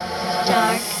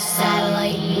Dark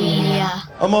Satellite Media.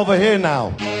 I'm over here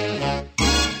now.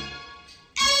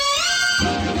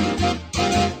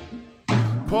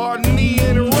 Pardon the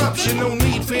interruption, no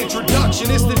need for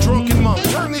introduction. It's the drunken monk.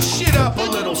 Turn this shit up a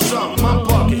little something. I'm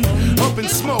bucking, up in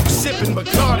smoke, sipping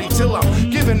Bacardi till I'm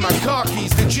giving my car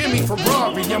keys to Jimmy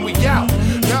Ferrari, and we out.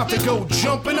 About to go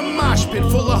jump in a mosh pit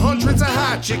full of hundreds of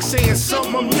hot chicks saying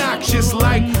something obnoxious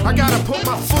like, I gotta put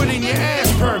my foot in your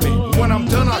ass permit. When I'm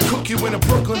done, I'll cook you in a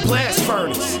Brooklyn blast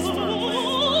furnace.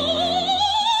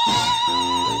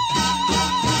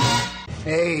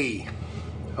 Hey,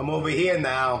 I'm over here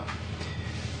now.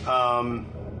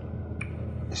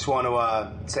 Just want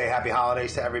to say happy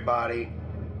holidays to everybody.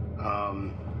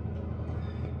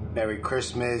 Merry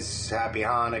Christmas, happy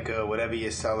Hanukkah, whatever you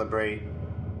celebrate,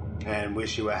 and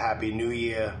wish you a happy new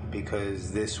year,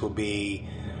 because this will be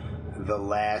the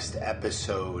last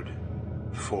episode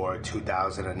for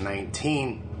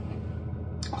 2019.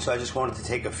 So I just wanted to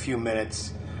take a few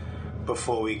minutes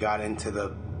before we got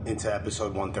into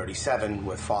episode 137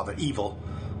 with Father Evil.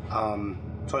 So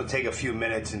I want to take a few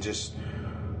minutes and just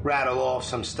rattle off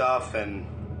some stuff and,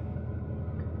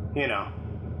 you know,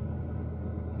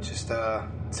 just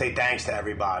say thanks to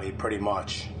everybody, pretty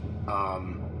much.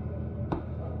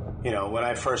 You know, when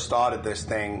I first started this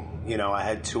thing, you know, I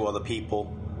had 2 other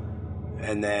people,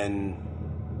 and then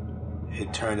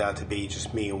it turned out to be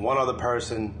just me and 1 other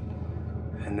person,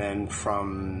 and then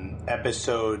from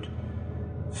episode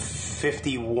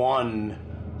 51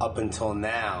 up until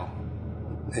now,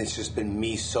 it's just been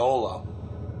me solo,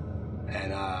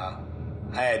 and I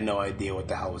had no idea what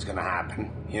the hell was going to happen.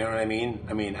 You know what I mean?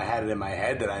 I had it in my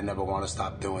head that I never want to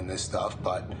stop doing this stuff,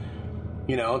 but,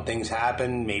 you know, things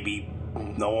happen. Maybe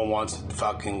no one wants to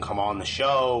fucking come on the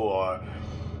show, or,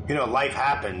 you know, life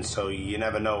happens, so you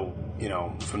never know, you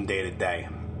know, from day to day.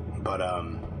 But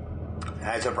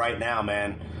as of right now,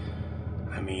 man,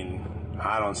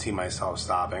 I don't see myself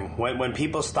stopping. When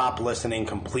people stop listening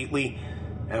completely,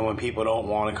 and when people don't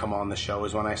want to come on the show,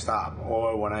 is when I stop.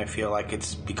 Or when I feel like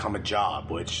it's become a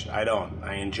job, which I don't.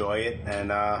 I enjoy it,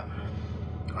 and I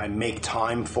make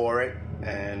time for it,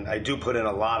 and I do put in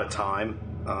a lot of time.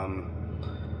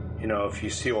 You know, if you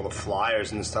see all the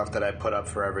flyers and stuff that I put up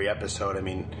for every episode,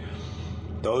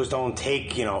 those don't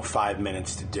take, 5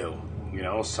 minutes to do. You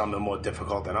know, some are more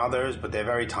difficult than others, but they're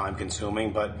very time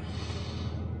consuming. But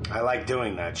I like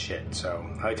doing that shit, so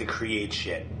I like to create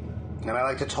shit. And I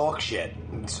like to talk shit.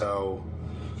 So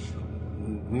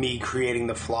me creating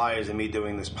the flyers and me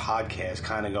doing this podcast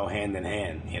kind of go hand in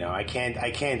hand. You know, I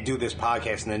can't do this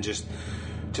podcast and then just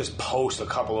post a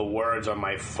couple of words on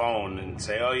my phone and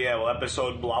say, oh yeah, well,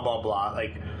 episode blah blah blah.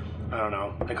 Like, I don't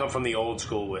know. I come from the old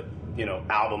school with,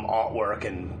 album artwork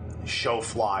and show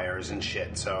flyers and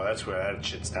shit. So that's where that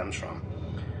shit stems from.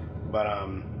 But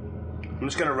I'm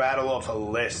just gonna rattle off a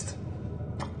list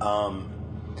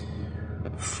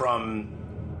from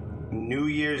New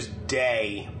Year's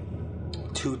Day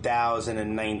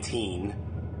 2019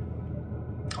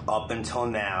 up until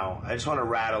now. I just want to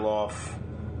rattle off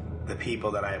the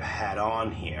people that I've had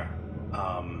on here.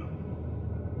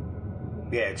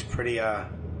 Yeah, it's pretty, I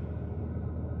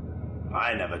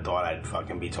never thought I'd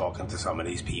fucking be talking to some of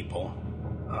these people.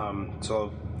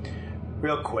 So,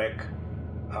 real quick,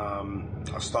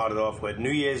 I'll start it off with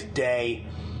New Year's Day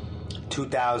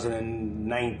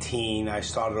 2019. I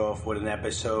started off with an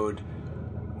episode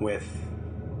with,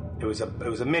 it was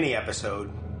a mini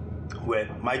episode with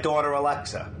my daughter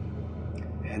Alexa,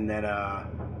 and then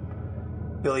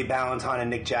Billy Ballantyne and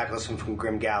Nick Jackelson from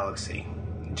Grim Galaxy,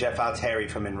 Jeff Altieri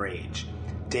from Enrage,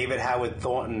 David Howard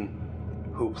Thornton,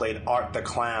 who played Art the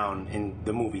Clown in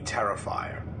the movie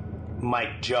Terrifier,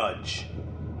 Mike Judge,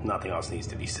 nothing else needs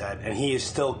to be said, and he is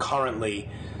still currently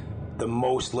the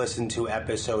most listened to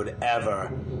episode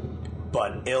ever,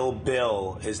 but Ill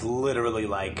Bill is literally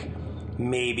like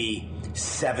maybe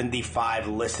 75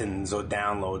 listens or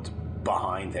downloads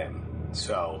behind him.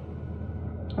 So,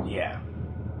 yeah.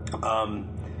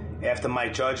 After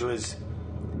Mike Judge was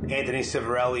Anthony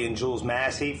Civarelli and Jules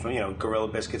Massey from, Gorilla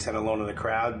Biscuits and Alone in the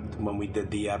Crowd, when we did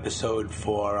the episode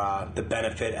for the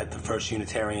benefit at the First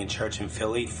Unitarian Church in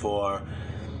Philly for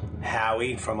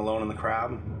Howie from Alone in the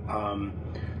Crowd.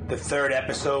 The third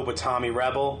episode with Tommy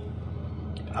Rebel,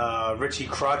 Richie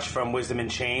Crutch from Wisdom in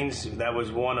Chains. That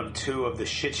was one of 2 of the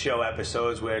shit show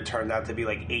episodes where it turned out to be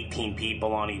like 18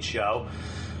 people on each show.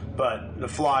 But the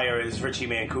flyer is Richie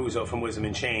Mancuso from Wisdom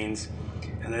in Chains.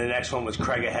 And then the next one was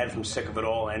Craig Ahead from Sick of It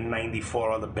All and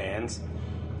 94 other bands.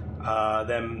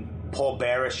 Then Paul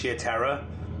Bearer, Sheer Terror.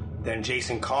 Then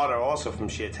Jason Carter, also from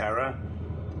Sheer Terror.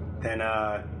 Then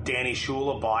Danny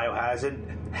Schuler,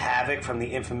 Biohazard. Havoc from the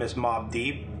infamous Mobb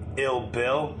Deep. Ill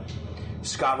Bill.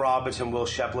 Scott Roberts and Will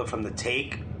Shepler from The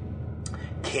Take.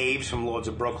 Caves from Lords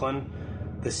of Brooklyn.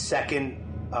 The second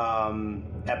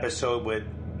episode with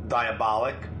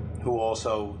Diabolic, who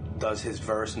also does his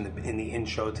verse in the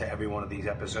intro to every one of these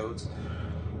episodes.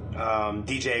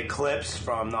 DJ Eclipse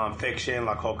from Nonfiction,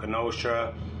 La Coca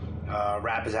Nostra.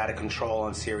 Rap is Out of Control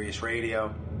on Sirius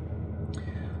Radio.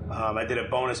 I did a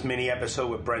bonus mini episode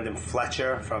with Brendan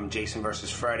Fletcher from Jason vs.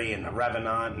 Freddy and The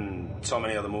Revenant and so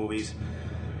many other movies.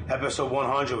 Episode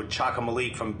 100 with Chaka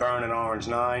Malik from Burn and Orange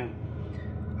 9.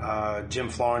 Jim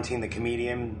Florentine, the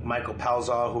comedian. Michael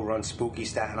Pelzar, who runs Spooky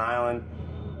Staten Island.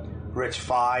 Rich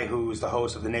Fye, who's the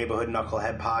host of the Neighborhood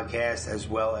Knucklehead podcast, as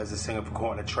well as the singer for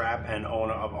Caught in a Trap and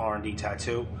owner of R&D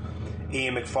Tattoo.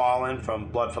 Ian McFarlane from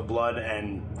Blood for Blood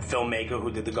and filmmaker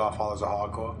who did The Godfathers of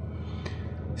Hardcore.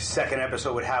 Second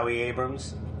episode with Howie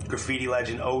Abrams. Graffiti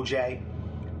legend OJ.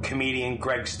 Comedian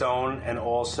Greg Stone, and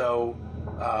also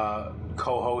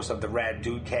co-host of the Rad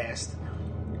Dude Cast,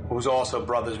 who was also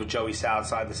brothers with Joey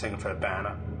Southside, the singer for the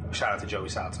Banner. Shout out to Joey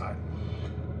Southside.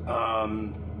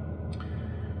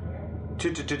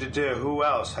 Who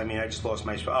else? I just lost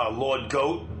my... Lord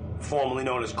Goat, formerly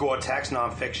known as Gore-Tex,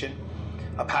 Nonfiction.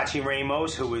 Apache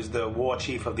Ramos, who is the war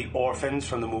chief of the Orphans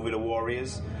from the movie The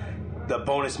Warriors. The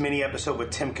bonus mini episode with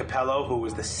Tim Capello, who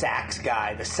was the sax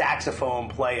guy, the saxophone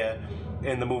player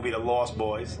in the movie The Lost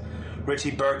Boys.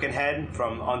 Richie Birkenhead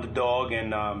from Underdog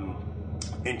and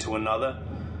Into Another.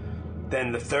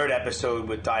 Then the third episode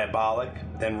with Diabolic.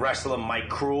 Then wrestler Mike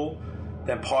Cruel.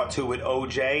 Then part 2 with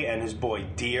OJ and his boy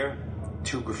Deer,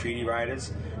 2 graffiti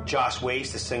writers. Josh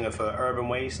Waste, the singer for Urban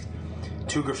Waste.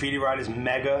 2 graffiti writers,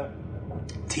 Mega,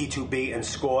 T2B, and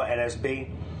Score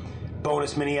NSB.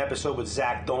 Bonus mini episode with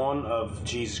Zach Dawn of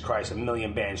Jesus Christ, a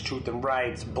million bands. Truth and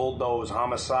Rights, Bulldoze,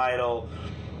 Homicidal,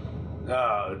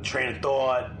 Train of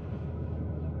Thought.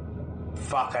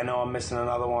 Fuck, I know I'm missing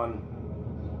another one.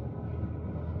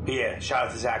 But yeah, shout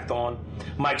out to Zach Dawn.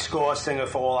 Mike Score, singer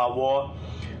for All Out War.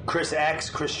 Chris X,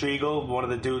 Chris Striegel, one of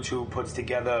the dudes who puts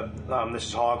together This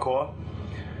Is Hardcore.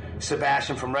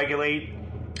 Sebastian from Regulate.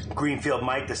 Greenfield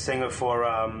Mike, the singer for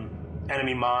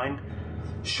Enemy Mind.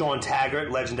 Sean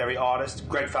Taggart, legendary artist.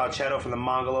 Greg Falchetto from the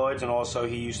Mongoloids, and also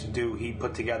he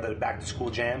put together the Back to School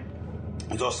Jam.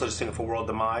 He's also the singer for World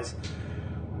Demise.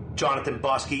 Jonathan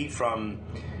Buskey from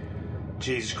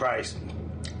Jesus Christ.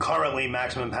 Currently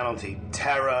Maximum Penalty.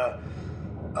 Terra.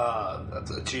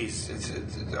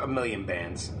 It's a million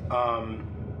bands.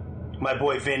 My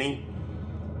boy Vinny.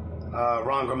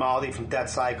 Ron Grimaldi from Death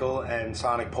Cycle and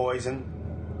Sonic Poison.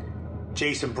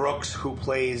 Jason Brooks, who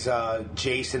plays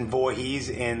Jason Voorhees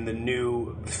in the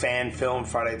new fan film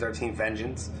Friday the 13th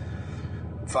Vengeance.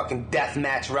 Fucking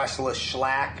deathmatch wrestler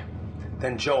Schlack.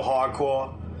 Then Joe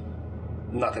Hardcore.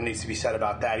 Nothing needs to be said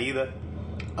about that either.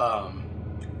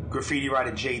 Graffiti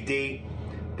writer JD.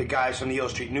 The guys from the Yale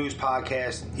Street News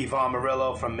podcast. Yvonne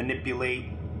Murillo from Manipulate.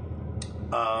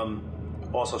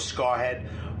 Also Scarhead.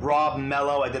 Rob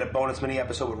Mello. I did a bonus mini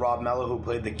episode with Rob Mello, who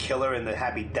played the killer in the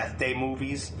Happy Death Day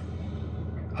movies.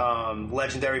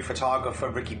 Legendary photographer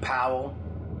Ricky Powell.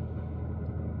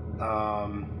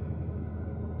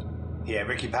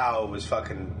 Ricky Powell was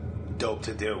fucking dope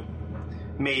to do.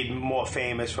 Made more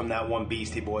famous from that one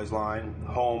Beastie Boys line.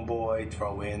 Homeboy,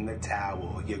 throw in the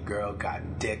towel. Your girl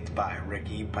got dicked by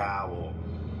Ricky Powell.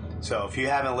 So if you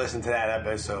haven't listened to that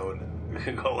episode,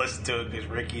 go listen to it because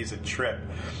Ricky's a trip.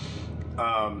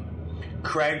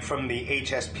 Craig from the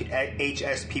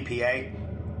HSPPA.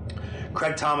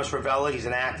 Craig Thomas Ravella, he's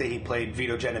an actor. He played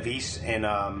Vito Genovese in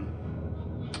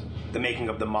The Making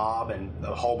of the Mob and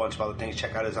a whole bunch of other things.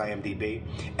 Check out his IMDb.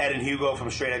 Ed and Hugo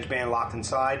from Straight Edge Band, Locked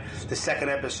Inside. The second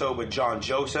episode with John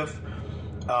Joseph.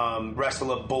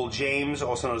 Wrestler Bull James,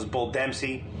 also known as Bull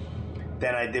Dempsey.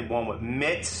 Then I did one with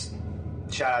Mitz.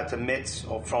 Shout out to Mitz,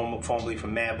 formerly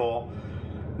from Madball.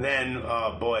 Then,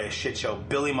 a shit show.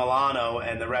 Billy Milano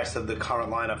and the rest of the current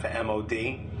lineup for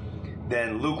MOD.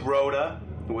 Then Luke Rhoda,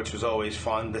 which was always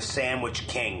fun. The Sandwich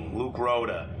King, Luke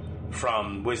Rhoda,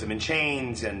 from Wisdom in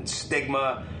Chains and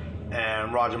Stigma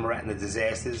and Roger Moret and the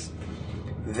Disasters.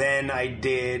 Then I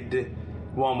did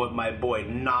one with my boy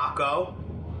Nako,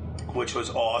 which was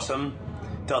awesome.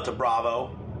 Delta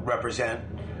Bravo, represent.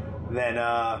 Then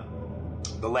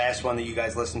the last one that you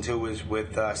guys listened to was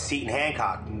with Seton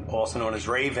Hancock, also known as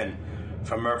Raven,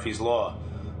 from Murphy's Law.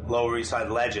 Lower East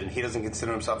Side legend. He doesn't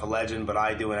consider himself a legend, but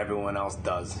I do and everyone else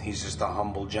does. He's just a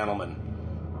humble gentleman.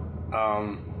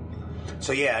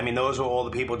 Those were all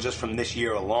the people just from this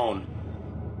year alone.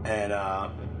 And,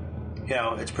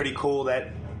 it's pretty cool that,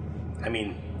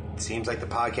 it seems like the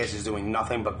podcast is doing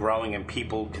nothing but growing and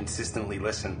people consistently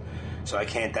listen. So I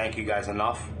can't thank you guys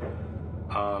enough.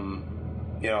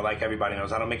 like everybody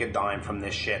knows, I don't make a dime from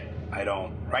this shit. I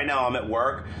don't. Right now I'm at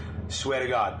work. Swear to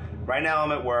God. Right now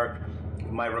I'm at work.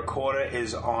 My recorder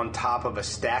is on top of a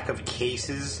stack of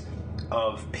cases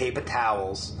of paper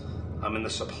towels. I'm in the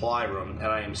supply room, and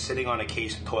I am sitting on a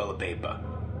case of toilet paper.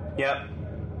 Yep.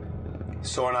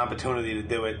 Saw an opportunity to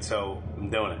do it, so I'm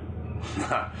doing it.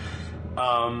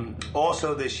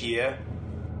 Also this year,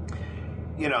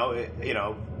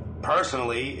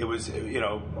 personally, it was,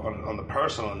 on the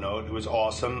personal note, it was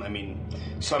awesome. I mean,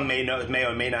 some may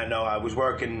or may not know, I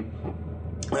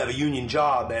have a union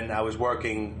job, and I was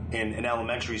working in an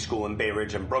elementary school in Bay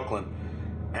Ridge in Brooklyn,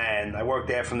 and I worked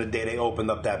there from the day they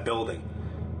opened up that building.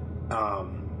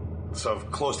 So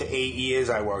close to 8 years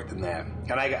I worked in there,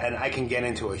 and I can get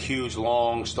into a huge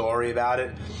long story about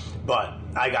it, but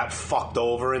I got fucked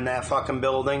over in that fucking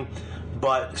building.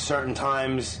 But certain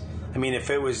times, I mean, if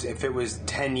it was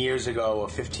 10 years ago or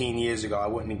 15 years ago, I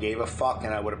wouldn't have gave a fuck,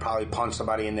 and I would have probably punched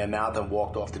somebody in their mouth and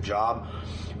walked off the job.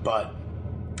 But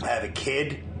I have a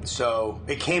kid, so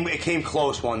it came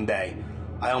close one day.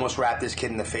 I almost wrapped this kid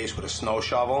in the face with a snow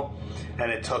shovel,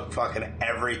 and it took fucking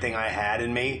everything I had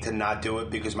in me to not do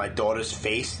it because my daughter's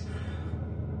face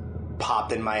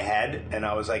popped in my head, and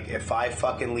I was like, if I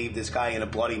fucking leave this guy in a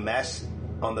bloody mess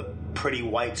on the pretty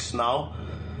white snow,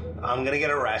 I'm gonna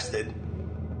get arrested,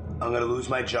 I'm gonna lose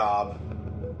my job,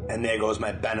 and there goes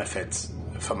my benefits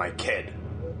for my kid.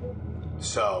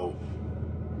 So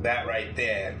that right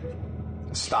there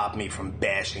stopped me from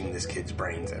bashing this kid's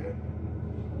brains in.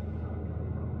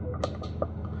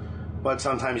 But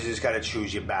sometimes you just got to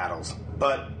choose your battles.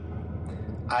 But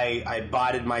I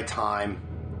bided my time,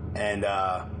 and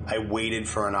I waited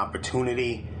for an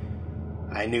opportunity.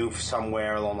 I knew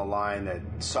somewhere along the line that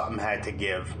something had to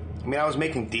give. I mean, I was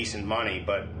making decent money,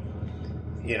 but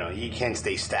you can't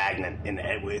stay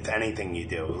stagnant with anything you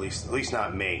do. At least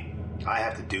not me. I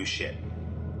have to do shit.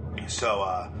 So,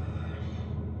 a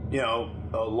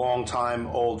long-time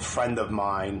old friend of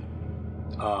mine,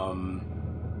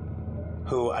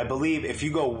 who I believe, if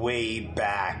you go way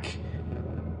back,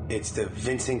 it's the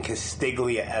Vincent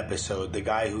Castiglia episode, the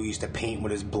guy who used to paint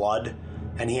with his blood,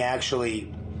 and he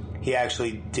actually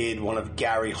did one of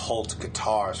Gary Holt's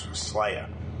guitars for Slayer.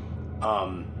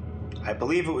 I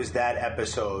believe it was that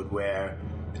episode where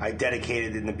I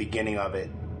dedicated in the beginning of it,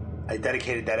 I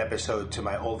dedicated that episode to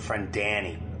my old friend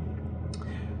Danny,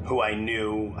 who I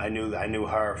knew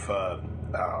her for,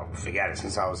 forget it,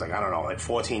 since I was like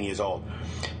 14 years old.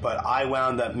 But I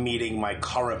wound up meeting my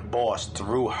current boss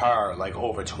through her like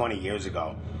over 20 years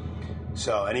ago.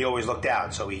 So, and he always looked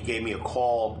out. So he gave me a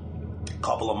call a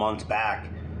couple of months back,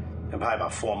 and probably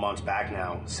about 4 months back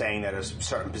now, saying that a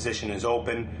certain position is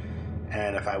open,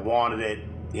 and if I wanted it,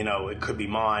 it could be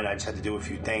mine. I just had to do a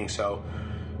few things. So,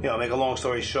 make a long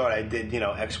story short, I did,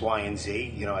 X, Y, and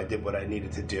Z. I did what I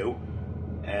needed to do.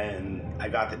 And I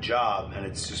got the job, and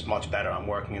it's just much better. I'm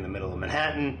working in the middle of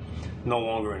Manhattan, no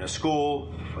longer in a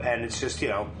school, and it's just,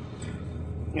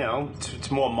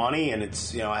 it's more money, and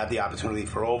it's, I have the opportunity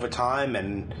for overtime,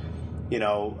 and,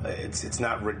 it's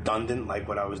not redundant like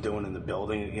what I was doing in the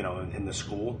building, in the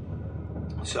school.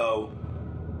 So,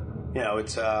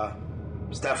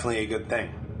 it's definitely a good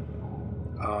thing.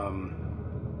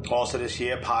 Also this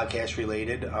year, podcast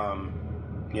related,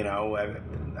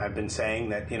 I've been saying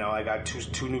that, I got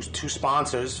two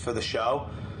sponsors for the show,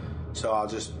 so I'll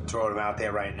just throw them out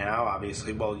there right now.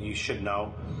 Obviously, well, you should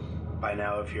know by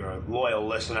now if you're a loyal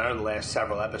listener, the last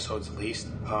several episodes at least.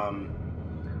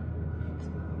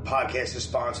 Podcast is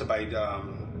sponsored by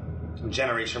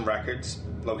Generation Records,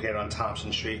 located on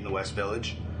Thompson Street in the West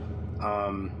Village.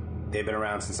 They've been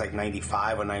around since like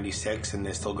 95 or 96, and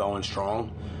they're still going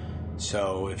strong.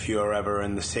 So if you're ever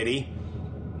in the city,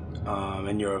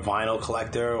 and you're a vinyl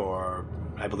collector, or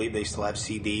I believe they still have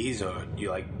CDs, or you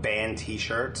like band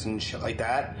t-shirts and shit like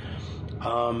that,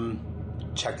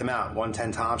 check them out.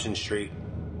 110 Thompson Street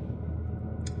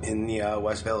in the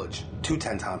West Village.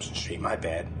 210 Thompson Street, my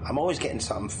bad. I'm always getting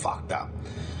something fucked up.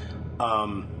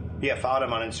 Follow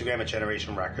them on Instagram at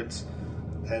Generation Records,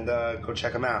 and go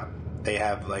check them out. They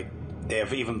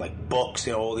have even like books,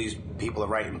 all these people are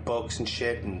writing books and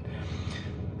shit, and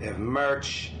they have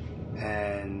merch,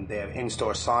 and they have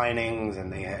in-store signings,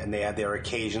 and they have their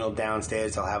occasional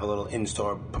downstairs. They'll have a little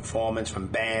in-store performance from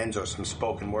bands or some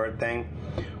spoken word thing.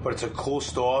 But it's a cool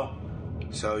store,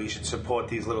 so you should support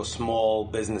these little small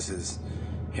businesses,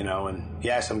 And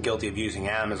yes, I'm guilty of using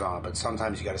Amazon, but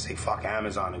sometimes you got to say fuck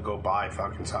Amazon and go buy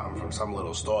fucking something from some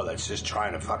little store that's just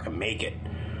trying to fucking make it,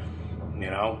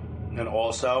 And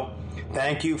also,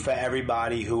 thank you for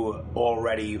everybody who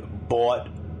already bought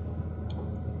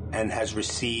and has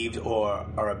received or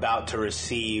are about to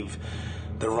receive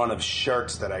the run of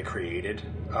shirts that I created.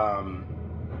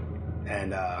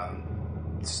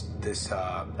 This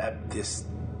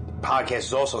podcast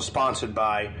is also sponsored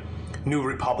by New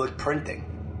Republic Printing.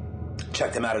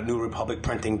 Check them out at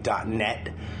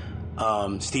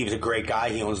newrepublicprinting.net. Steve's a great guy.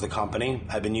 He owns the company.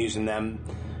 I've been using them.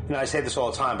 I say this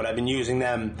all the time, but I've been using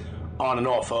them on and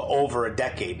off for over a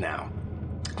decade now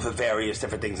for various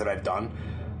different things that I've done.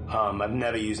 I've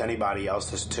never used anybody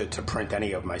else to print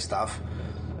any of my stuff.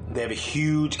 They have a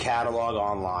huge catalog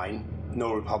online.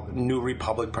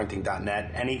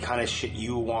 newrepublicprinting.net. Any kind of shit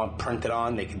you want printed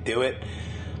on, they can do it.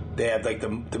 They have like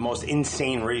the most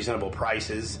insane reasonable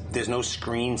prices. There's no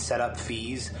screen setup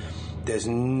fees. There's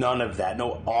none of that.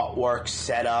 No artwork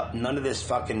setup. None of this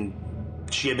fucking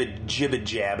jibber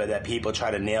jabber that people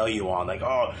try to nail you on. Like,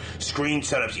 oh, screen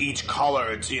setups, each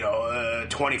color, it's,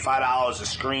 $25 a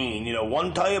screen.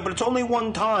 One time, but it's only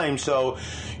one time. So,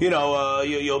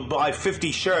 you'll buy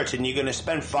 50 shirts and you're going to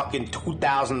spend fucking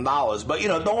 $2,000. But,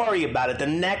 don't worry about it. The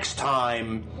next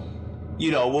time,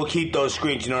 we'll keep those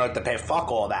screens. You don't have to pay.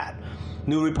 Fuck all that.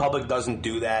 New Republic doesn't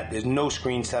do that. There's no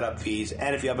screen setup fees.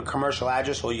 And if you have a commercial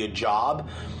address or your job,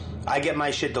 I get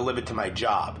my shit delivered to my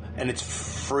job. And it's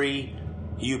free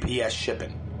UPS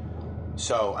shipping.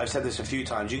 So I've said this a few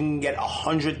times. You can get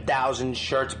 100,000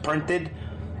 shirts printed,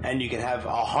 and you can have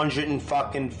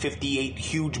 158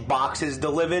 huge boxes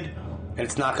delivered, and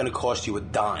it's not going to cost you a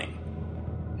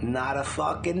dime. Not a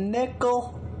fucking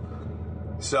nickel.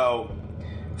 So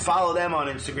follow them on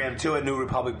Instagram too at New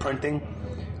Republic Printing,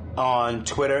 on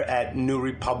Twitter at New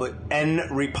Republic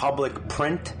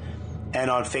Print, and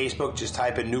on Facebook just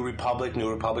type in New Republic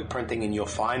Printing, and you'll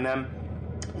find them.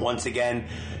 Once again,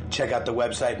 check out the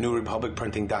website,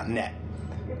 newrepublicprinting.net.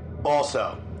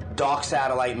 Also, Dark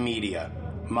Satellite Media,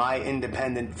 my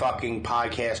independent fucking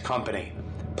podcast company.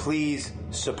 Please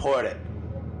support it.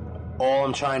 All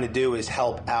I'm trying to do is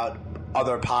help out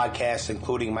other podcasts,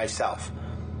 including myself.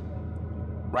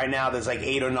 Right now, there's like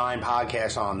 8 or 9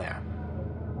 podcasts on there.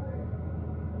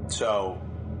 So,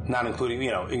 not including,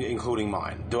 including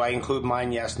mine. Do I include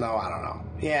mine? Yes, no, I don't know.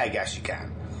 Yeah, I guess you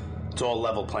can. It's all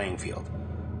level playing field.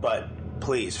 But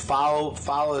please follow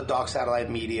the Dark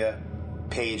Satellite Media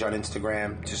page on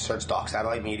Instagram. Just search Dark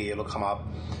Satellite Media; it'll come up.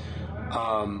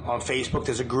 On Facebook,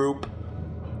 there's a group,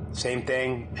 same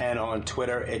thing, and on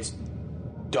Twitter, it's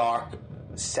Dark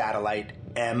Satellite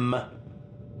M1.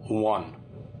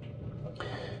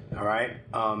 All right,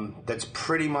 that's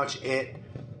pretty much it.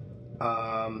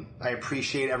 I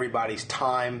appreciate everybody's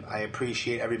time. I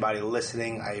appreciate everybody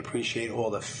listening. I appreciate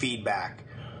all the feedback.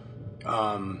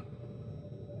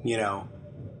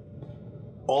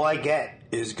 All I get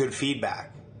is good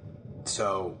feedback.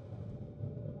 So,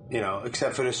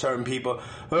 except for the certain people,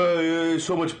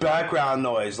 so much background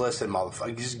noise. Listen,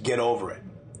 motherfucker, just get over it.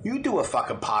 You do a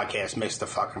fucking podcast, Mr.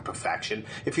 Fucking Perfection.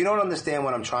 If you don't understand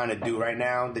what I'm trying to do right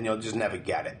now, then you'll just never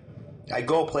get it. I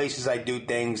go places, I do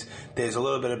things, there's a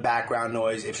little bit of background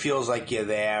noise, it feels like you're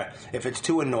there. If it's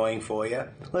too annoying for you,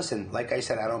 listen, like I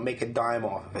said, I don't make a dime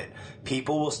off of it.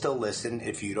 People will still listen.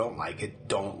 If you don't like it,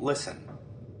 don't listen.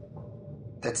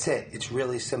 That's it. It's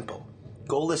really simple.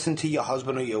 Go listen to your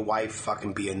husband or your wife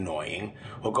fucking be annoying,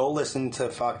 or go listen to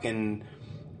fucking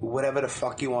whatever the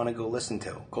fuck you want to go listen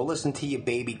to. Go listen to your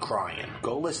baby crying.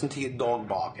 Go listen to your dog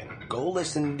barking. Go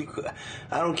listen,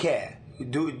 I don't care.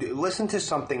 Listen to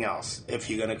something else if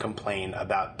you're going to complain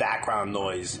about background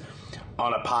noise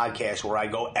on a podcast where I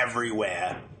go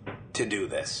everywhere to do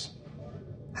this.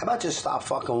 How about just stop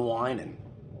fucking whining?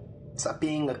 Stop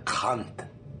being a cunt.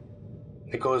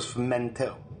 It goes for men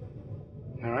too.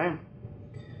 Alright?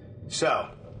 So,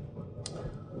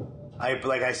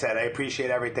 like I said, I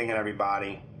appreciate everything and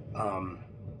everybody.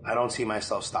 I don't see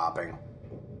myself stopping.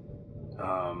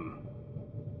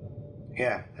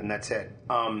 Yeah, and that's it.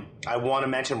 I want to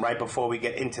mention right before we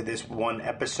get into this one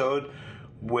episode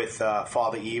with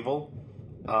Father Evil,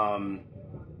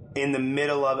 in the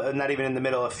middle of, not even in the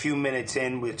middle, a few minutes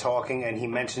in, we're talking, and he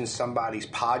mentions somebody's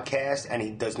podcast, and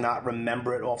he does not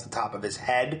remember it off the top of his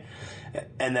head.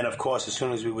 And then, of course, as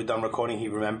soon as we were done recording, he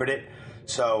remembered it.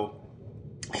 So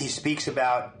he speaks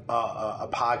about a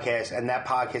podcast, and that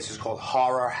podcast is called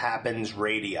Horror Happens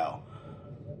Radio.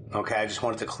 Okay, I just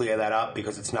wanted to clear that up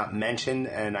because it's not mentioned,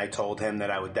 and I told him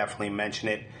that I would definitely mention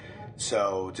it.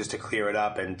 So just to clear it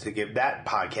up and to give that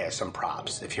podcast some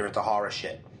props if you're into horror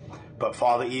shit. But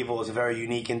Father Evil is a very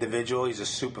unique individual. He's a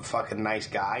super fucking nice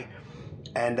guy.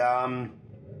 And,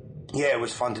 yeah, it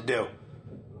was fun to do.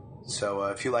 So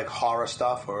if you like horror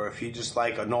stuff, or if you just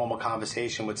like a normal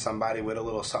conversation with somebody with a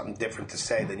little something different to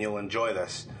say, then you'll enjoy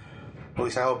this. At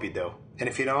least I hope you do. And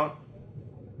if you don't,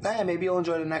 maybe you'll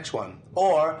enjoy the next one.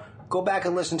 Or go back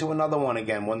and listen to another one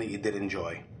again, one that you did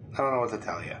enjoy. I don't know what to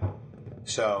tell you.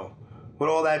 So, with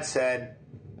all that said,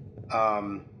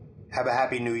 have a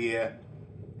happy new year.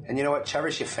 And you know what?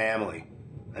 Cherish your family.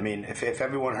 I mean, if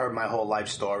everyone heard my whole life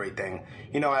story thing,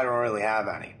 I don't really have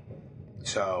any.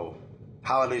 So,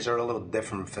 holidays are a little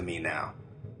different for me now.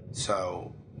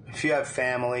 So, if you have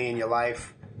family in your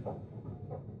life,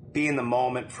 be in the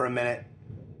moment for a minute,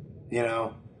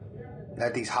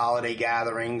 at these holiday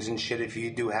gatherings and shit. If you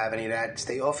do have any of that,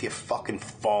 stay off your fucking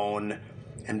phone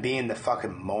and be in the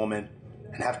fucking moment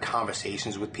and have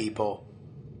conversations with people,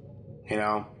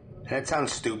 And it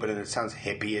sounds stupid and it sounds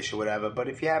hippie-ish or whatever, but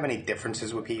if you have any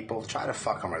differences with people, try to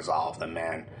fucking resolve them,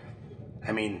 man.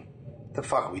 I mean, the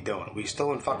fuck are we doing? Are we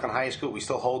still in fucking high school? Are we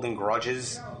still holding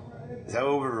grudges? Is that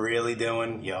what we're really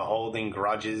doing? You're holding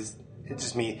grudges? It's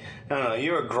just me. No,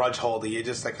 you're a grudge holder. You're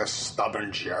just like a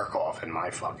stubborn jerk-off in my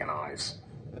fucking eyes.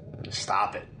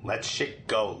 Stop it. Let shit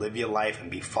go. Live your life and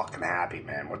be fucking happy,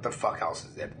 man. What the fuck else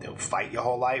is there to do? Fight your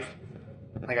whole life?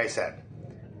 Like I said,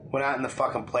 we're not in the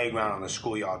fucking playground on the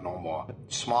schoolyard no more.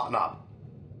 Smarten up.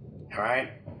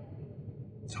 Alright?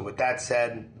 So with that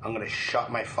said, I'm gonna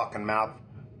shut my fucking mouth.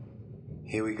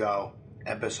 Here we go.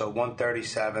 Episode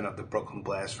 137 of the Brooklyn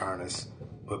Blast Furnace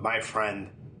with my friend,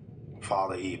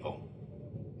 Father Evil.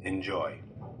 Enjoy.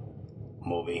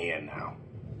 I'm over here now.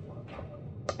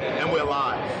 And we're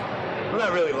live. We're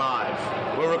not really live.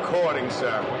 We're recording,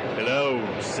 sir. Hello,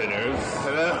 sinners.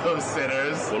 Hello,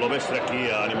 sinners.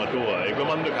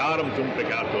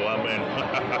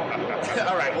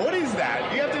 Alright, what is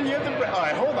that? You have to.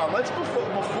 Alright, hold on. Let's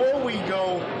before we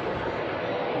go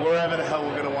wherever the hell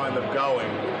we're gonna wind up going.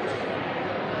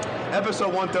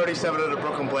 Episode 137 of the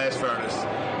Brooklyn Blast Furnace,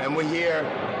 and we're here.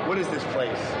 What is this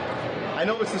place? I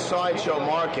know it's the Sideshow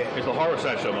Market. It's the Horror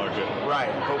Sideshow Market.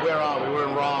 Right, but where are we? We're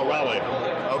in Rahway.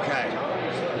 Okay.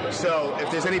 So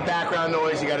if there's any background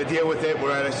noise, you got to deal with it.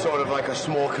 We're at a sort of like a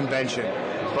small convention.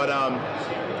 But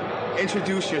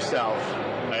introduce yourself.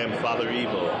 I am Father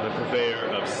Evil, the purveyor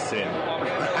of sin.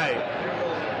 Right.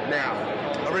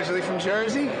 Now, originally from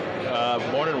Jersey?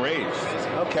 Born and raised.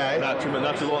 Okay. Not too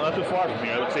far from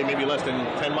here. I would say maybe less than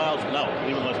 10 miles. No,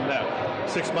 even less than that.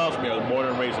 6 miles from here. I was born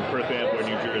and raised in Perth Amboy,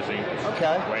 New Jersey.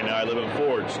 Okay. Right now I live in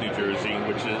Forge, New Jersey,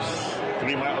 which is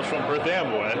 3 miles from Perth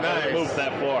Amboy. I haven't moved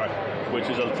that far, which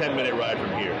is a 10-minute ride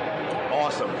from here.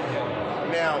 Awesome.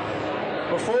 Now,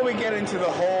 before we get into the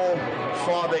whole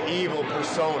Father Evil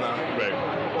persona, right.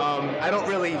 I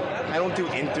don't do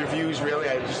interviews really.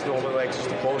 I just normally like just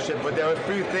the bullshit. But there are a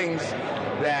few things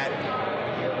that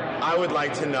I would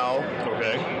like to know.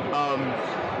 Okay.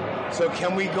 So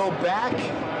can we go back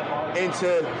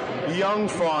into young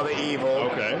Father Evil?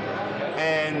 Okay.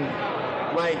 And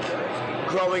like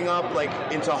growing up, like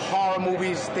into horror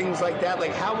movies, things like that.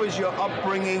 Like, how was your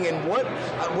upbringing? And what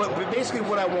basically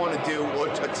what I want to do or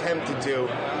attempt to do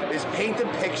is paint a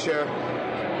picture,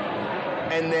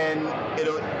 and then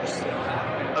it'll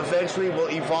eventually will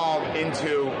evolve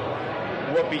into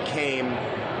what became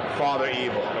Father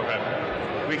Evil. Okay.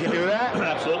 We can do that?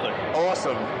 Absolutely.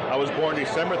 Awesome. I was born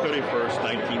December 31st,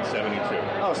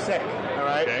 1972. Oh, sick. All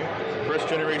right. Okay. First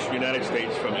generation United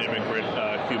States from immigrant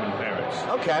Cuban parents.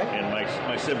 Okay. And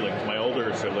my siblings, my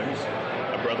older siblings,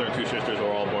 my brother and two sisters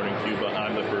are all born in Cuba.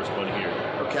 I'm the first one here.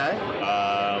 Okay.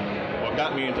 What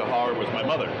got me into horror was my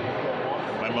mother.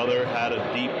 My mother had a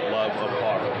deep love of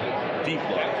horror. Deep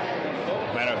love.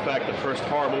 Matter of fact, the first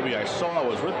horror movie I saw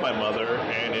was with my mother,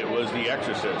 and it was The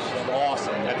Exorcist.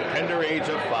 Awesome. At the tender age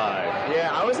of 5. Yeah,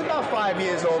 I was about 5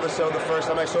 years old or so the first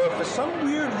time I saw it. For some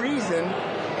weird reason,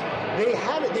 they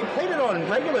played it on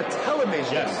regular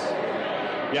television. Yes.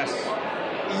 Yes.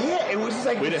 Yeah, it was just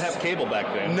like... We didn't have cable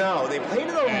back then. No, they played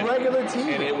it on regular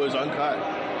TV. And it was uncut.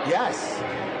 Yes.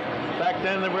 Back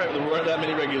then, there weren't that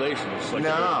many regulations like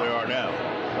there are now.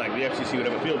 Like, the FCC would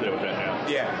have a field day with that now.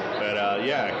 Yeah. But,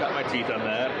 I cut my teeth on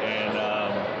that, and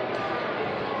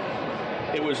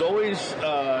it was always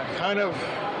kind of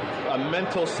a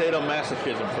mental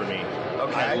sadomasochism for me.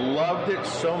 Okay. I loved it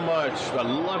so much. I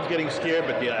loved getting scared,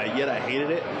 but yet I hated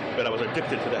it, but I was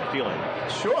addicted to that feeling.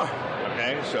 Sure.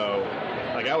 Okay, so...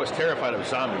 Like, I was terrified of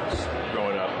zombies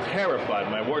growing up. Terrified.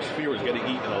 My worst fear was getting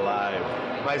eaten alive.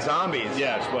 By zombies?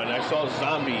 Yes, when I saw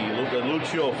Zombie,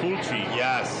 Lucio Fulci.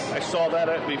 Yes. I saw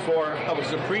that before I was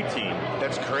a preteen.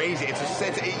 That's crazy.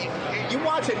 You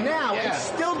watch it now, it's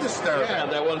still disturbing. Yeah,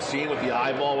 that one scene with the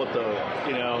eyeball with the,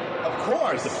 Of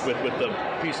course. With the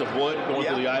piece of wood going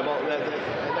through the eyeball.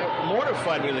 That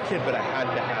mortified me as a kid, but I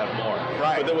had to have more.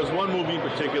 Right. But there was one movie in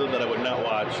particular that I would not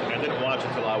watch, and I didn't watch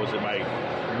until I was in my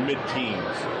mid-teens.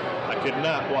 scenes. I could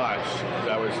not watch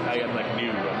because I'm like,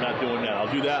 new. I'm not doing that.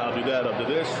 I'll do that. I'll do that. I'll do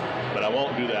this, but I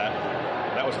won't do that.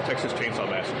 That was the Texas Chainsaw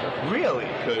Massacre. Really?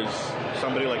 Because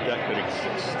somebody like that could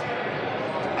exist.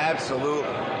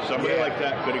 Absolutely. Somebody like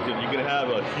that could exist. You could have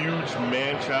a huge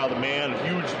man,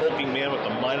 huge hulking man with the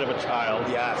mind of a child.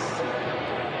 Yes.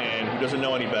 And who doesn't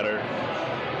know any better.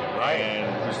 Right. And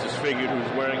who's disfigured,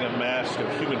 who's wearing a mask of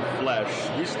human flesh.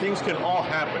 These things can all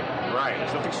happen. Right.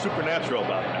 There's nothing supernatural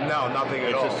about that. No, nothing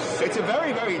at all. It's a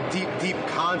very, very deep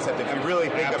concept if you really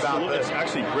think about this. It's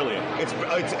actually brilliant. It's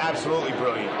absolutely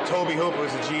brilliant. Tobe Hooper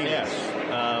was a genius. Yes.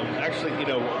 Actually,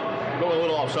 going a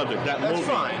little off subject. That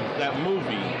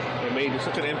movie, it made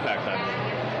such an impact on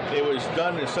me. It was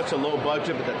done in such a low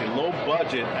budget, but that the low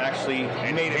budget actually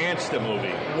enhanced the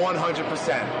movie.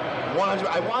 100%. 100.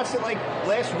 I watched it like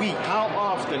last week. How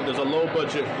often does a low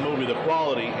budget movie, the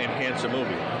quality, enhance a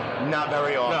movie? Not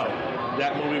very often. No,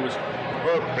 that movie was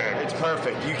perfect. It's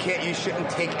perfect. You shouldn't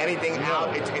take anything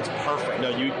out. It's perfect. No,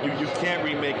 you can't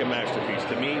remake a masterpiece.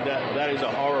 To me, that is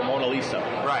a horror Mona Lisa.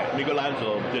 Right.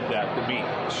 Michelangelo did that to me.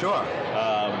 Sure.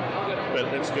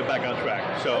 But let's get back on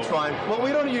track. So that's fine. Well,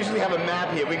 we don't usually have a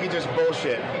map here. We can just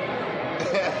bullshit.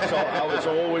 So I was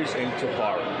always into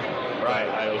horror. Right.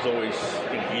 I was always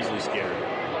easily scared.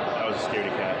 I was a scaredy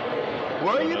cat.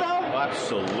 Were you though?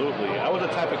 Absolutely. I was the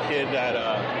type of kid that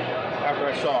after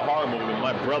I saw a horror movie,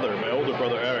 my older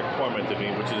brother Eric tormented me,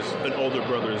 which is an older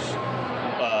brother's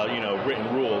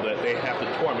written rule that they have to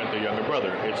torment their younger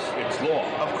brother. It's law.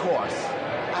 Of course.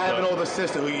 I have an older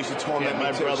sister who used to torment me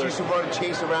too. She used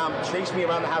to chase me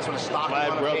around the house with a stocking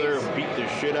on her face. My brother beat the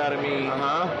shit out of me.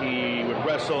 He would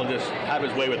wrestle and just have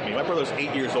his way with me. My brother's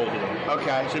 8 years older than me.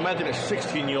 Okay. So imagine a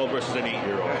 16-year-old versus an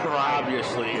 8-year-old. Right.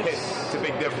 Obviously, it's a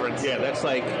big difference. Yeah, that's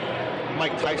like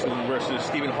Mike Tyson versus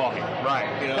Stephen Hawking.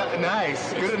 Right.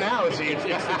 Nice. Good analogy. It's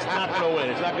not going to win.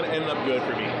 It's not going to end up good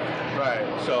for me. Right.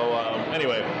 So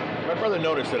anyway, my brother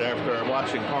noticed that after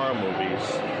watching horror movies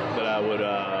that I would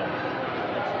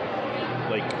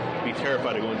be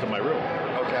terrified to go into my room.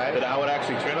 Okay. That I would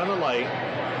actually turn on the light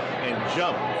and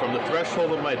jump from the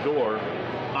threshold of my door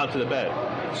onto the bed,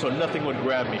 so nothing would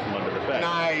grab me from under the bed.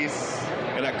 Nice.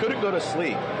 And I couldn't go to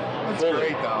sleep. That's fully.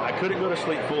 great, though. I couldn't go to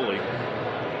sleep fully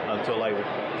until I would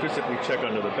physically check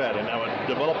under the bed, and I would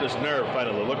develop this nerve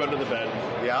finally to look under the bed.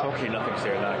 Yeah. Okay, nothing's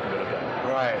there. Now I can go to bed.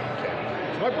 Right.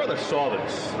 Okay. So my brother saw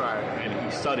this. Right. And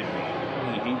he studied me.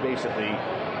 He basically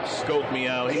scoped me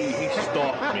out. He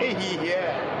stalked me.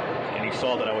 Yeah. And he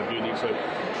saw that I would do these. So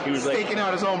he was staking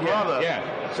out his own brother. Yeah.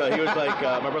 So he was like,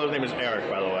 my brother's name is Eric,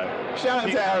 by the way. Shout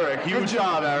out to Eric. Good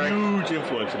job, Eric. Huge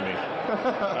influence on me.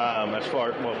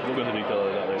 We'll go into detail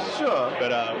of that later. Sure.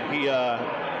 But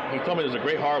he told me there's a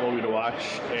great horror movie to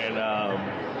watch, and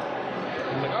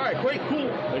I'm like, all right, great, cool.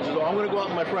 And he says, I'm going to go out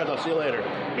with my friends. I'll see you later.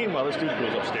 Meanwhile, this dude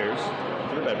goes upstairs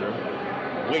to the bedroom,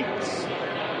 waits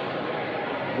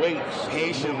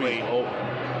patiently.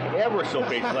 Ever so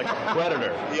patient, like a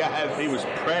predator. Yes. He was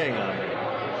preying on me.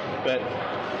 But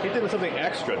he did something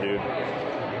extra, dude.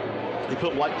 He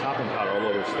put white talcum powder all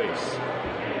over his face.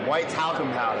 White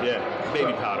talcum powder? Yeah,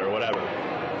 baby powder or whatever.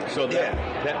 So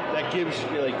that gives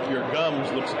like your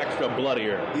gums looks extra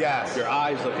bloodier. Yes. Your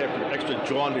eyes look extra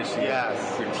jaundiced.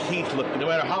 Yes. Your teeth look, no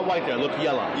matter how white they are, look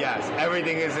yellow. Yes.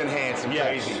 Everything is enhanced and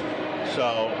crazy.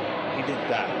 So he did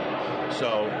that.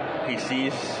 So he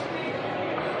sees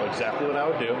exactly what I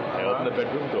would do. I open the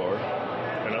bedroom door,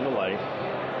 turn on the light,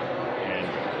 and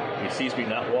he sees me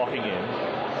not walking in,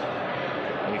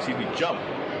 and he sees me jump.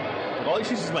 All he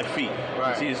sees is my feet.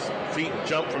 Right. He sees feet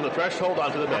jump from the threshold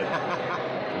onto the bed.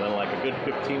 And then like a good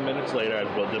 15 minutes later, I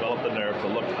will develop the nerve to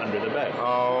look under the bed.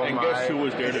 Oh, and guess who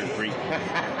was there to greet me?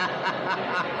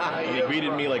 He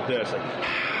greeted me like this, like,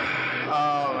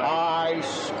 I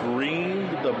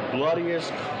screamed the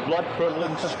bloodiest,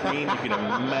 blood-curdling scream you can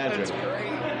imagine. That's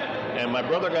great. And my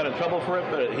brother got in trouble for it,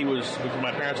 but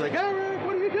my parents were like, Eric,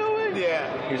 what are you doing?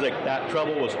 Yeah. He's like, that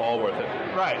trouble was all worth it.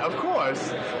 Right, of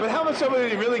course. But how much trouble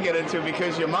did he really get into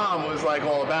because your mom was like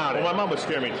all about it? Well, my mom would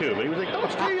scare me too, but he was like,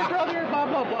 don't scare your brother, blah,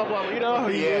 blah, blah, blah. You know,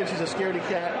 he is, he's a scaredy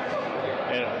cat.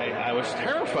 And I was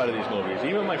terrified of these movies.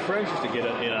 Even my friends used to get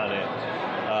in on it.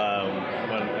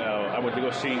 When I went to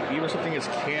go see even something as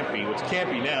campy. It's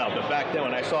campy now, but back then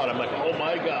when I saw it, I'm like, oh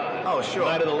my god. Oh, sure.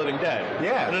 Night of the Living Dead.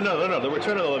 Yeah. No. The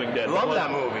Return of the Living Dead. Love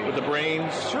that movie. With the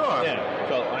brains. Sure. Yeah.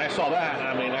 So when I saw that,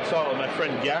 I saw it with my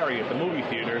friend Gary at the movie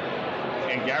theater,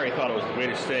 and Gary thought it was the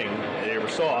greatest thing they ever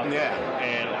saw. Yeah.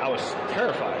 And I was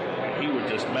terrified. He would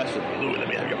just mess with me. Louis, let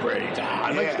me have your brains.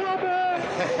 I'm like, stop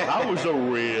it. I was a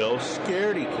real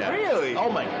scaredy cat. Really? Oh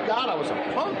my god, I was a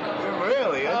punk.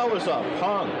 Really? I was a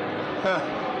punk.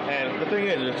 And the thing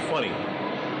is, it's funny.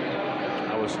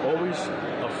 was always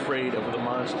afraid of the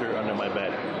monster under my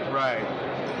bed. Right.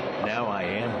 Now I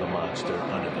am the monster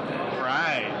under the bed.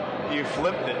 Right. You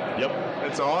flipped it. Yep.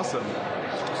 That's awesome.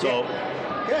 So,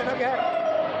 Okay.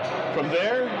 from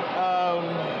there,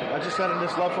 I just had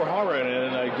this love for horror,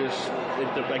 and I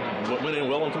went in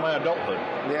well into my adulthood.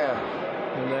 Yeah.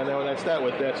 And then that's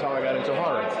how I got into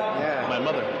horror. Yeah. My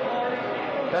mother.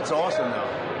 That's awesome, though.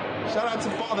 Shout out to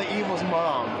Father Evil's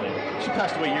mom. She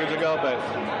passed away years ago, but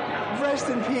rest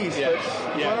in peace. Yes.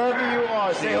 But wherever you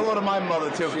are, say hello to my mother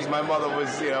too, because my mother was,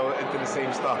 into the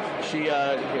same stuff. She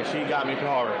got me into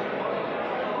horror. You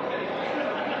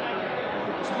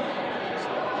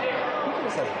could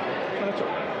have said That's all.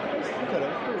 you could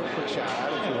have. Give a quick shout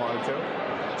out if you wanted to.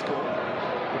 It's cool.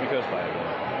 Because by it.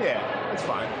 Yeah, it's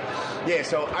fine. Yeah,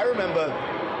 so I remember.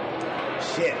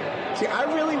 Shit. See, I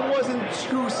really wasn't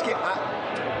too scared.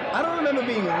 I don't remember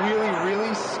being really,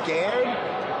 really scared.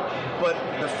 But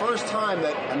the first time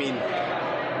that,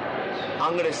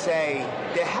 I'm going to say,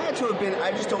 there had to have been,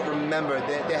 I just don't remember,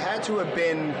 there had to have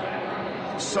been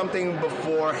something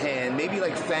beforehand, maybe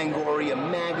like Fangoria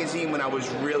magazine when I was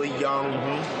really young.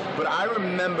 Mm-hmm. But I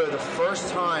remember the first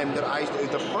time the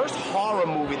first horror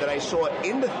movie that I saw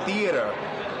in the theater,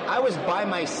 I was by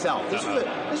myself. This was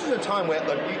a time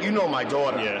where, you know my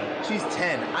daughter. Yeah. She's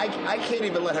 10. I can't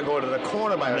even let her go to the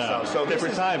corner by herself. So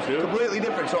different times, dude. Completely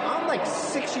different. So I'm like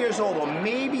 6 years old, or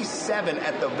maybe 7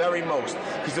 at the very most,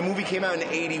 because the movie came out in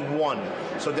 '81.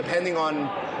 So depending on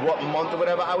what month or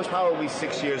whatever, I was probably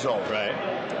 6 years old. Right.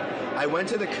 I went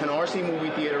to the Canarsie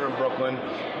movie theater in Brooklyn,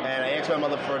 and I asked my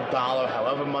mother for $1,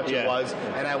 however much it was,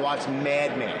 and I watched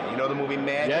Mad Men. You know the movie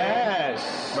Mad Men?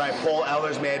 Yes. Right, Paul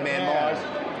Eller's Mad Men Mars.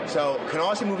 So,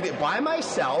 Canarsie movie theater, by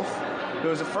myself, it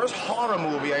was the first horror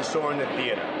movie I saw in the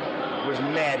theater. It was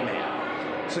Mad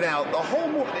Men. So now, the whole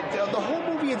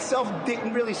movie itself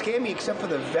didn't really scare me, except for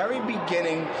the very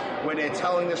beginning when they're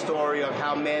telling the story of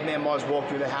how Madman Mars walked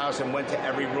through the house and went to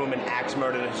every room and axe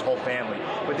murdered his whole family.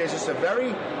 But there's just a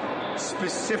very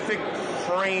specific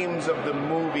frames of the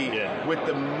movie with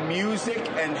the music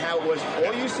and how it was.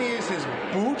 All you see is his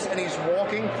boots and he's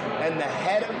walking and the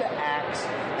head of the axe,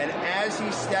 and as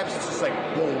he steps, it's just like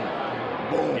boom,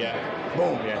 boom,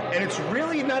 boom. And it's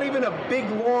really not even a big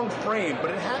long frame,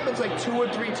 but it happens like 2 or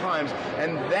 3 times,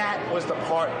 and that was the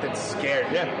part that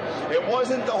scared me. It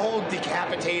wasn't the whole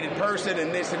decapitated person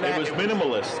and this and that. It was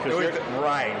minimalist.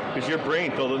 Right. Because your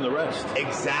brain filled in the rest.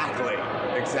 Exactly.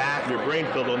 Your brain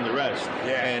filled in the rest.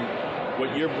 Yeah. And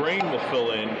what your brain will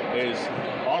fill in is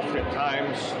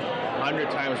oftentimes 100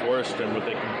 times worse than what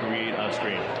they can create on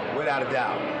screen. Without a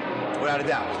doubt.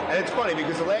 And it's funny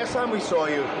because the last time we saw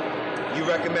you, you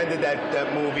recommended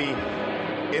that movie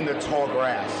In the Tall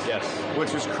Grass. Yes.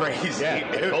 Which was crazy. Yeah,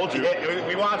 I told you.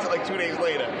 We watched it like 2 days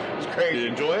later. It was crazy. Did you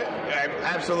enjoy it?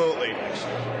 Absolutely.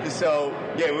 So,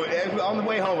 on the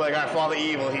way home, like, our Father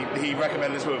Evil, he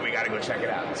recommended this movie. We got to go check it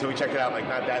out. So we checked it out, like,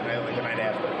 not that night, like the night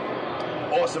after.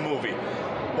 Awesome movie.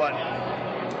 But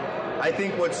I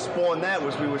think what spawned that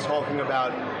was we were talking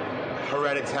about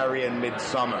Hereditary and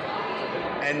Midsummer.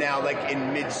 And now, like,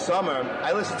 in Midsummer,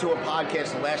 I listened to a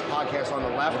podcast, the last podcast on the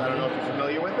left. I don't know if you're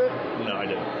familiar with it. No, I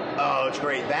didn't. Oh, it's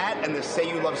great. That and the Say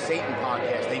You Love Satan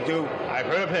podcast. They do. I've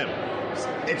heard of him.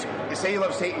 The Say You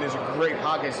Love Satan is a great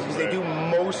podcast because they do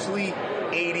mostly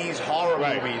 80s horror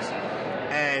movies.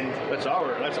 And that's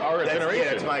our generation.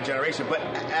 Yeah, that's my generation. But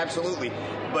absolutely.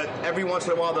 But every once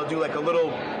in a while, they'll do like a little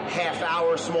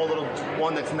half-hour, small little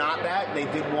one that's not that. They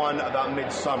did one about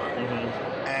Midsummer.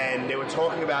 Mm-hmm. And they were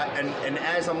talking about, and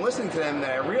as I'm listening to them, then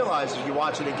I realized if you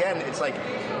watch it again, it's like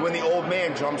when the old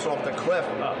man jumps off the cliff.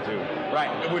 Oh, dude.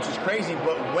 Right, which is crazy.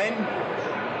 But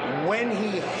when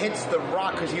he hits the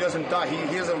rock, because he doesn't die,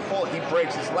 he doesn't fall, he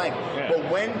breaks his leg. Yeah.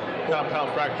 But when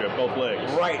compound fracture of both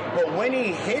legs. Right, but when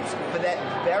he hits for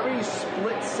that very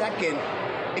split second,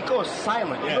 it goes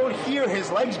silent. You don't hear his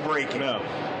legs breaking. No.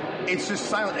 It's just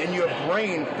silent, and your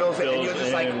brain fills it, and you're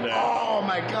just like, oh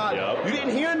my God. Yep. You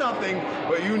didn't hear nothing,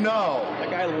 but you know. That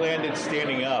guy landed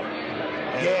standing up.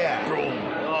 Yeah. Boom.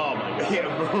 Oh my God.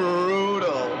 Yeah,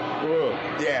 brutal.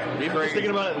 Yeah. Even just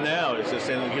thinking about it now, it gives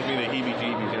me the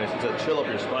heebie-jeebies, and it's a chill up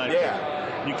your spine.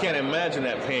 Yeah. You can't imagine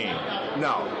that pain.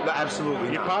 No, absolutely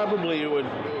not. You probably would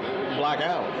black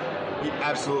out.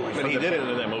 Absolutely. But he did it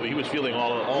in that movie. He was feeling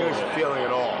all of it. He was feeling it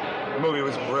all. The movie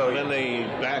was brilliant. And then they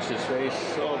bashed his face.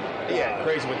 Oh, yeah,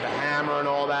 crazy with the hammer and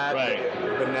all that. Right.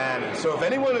 Bananas. So if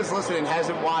anyone is listening and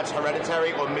hasn't watched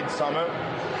Hereditary or Midsummer,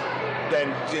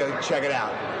 then check it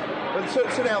out. But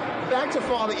so now, back to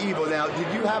Father Evil. Now,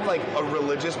 did you have like a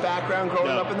religious background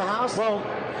growing up in the house? Well,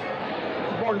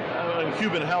 born in a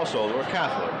Cuban household. We're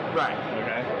Catholic. Right.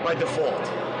 Okay. By default.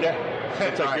 Yeah.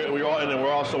 It's like Right.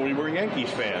 we were Yankees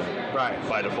fans, Right.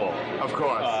 by default. Of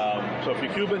course. So if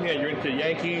you're Cuban, yeah, you're into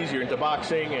Yankees, you're into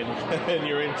boxing, and and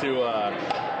you're into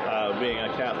being a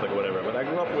Catholic or whatever. But I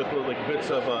grew up with like bits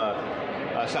of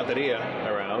Santeria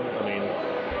around. I mean,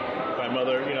 my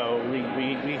mother, you know, we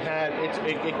had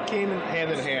it came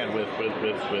hand in hand with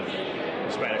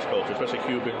Spanish culture, especially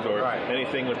Cubans or Right.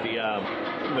 anything with the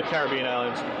Caribbean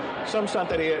islands. Some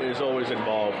Santeria is always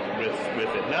involved with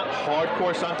it. Not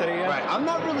hardcore Santeria. Right. I'm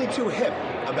not really too hip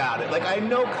about it. Like, I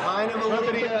know kind of a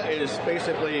little bit. Santeria is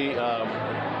basically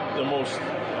the most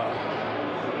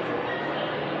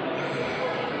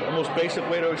basic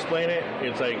way to explain it.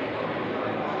 It's like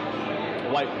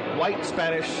white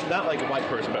Spanish, not like a white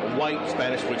person, but white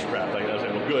Spanish witchcraft. Like that's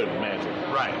good magic.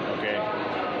 Right. Okay.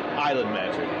 Island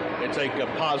magic. It's like a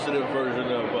positive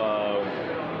version of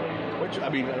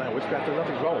witchcraft. There's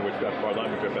nothing wrong with witchcraft, but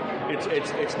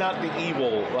it's not the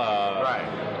evil. Right.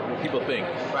 What people think.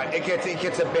 Right. It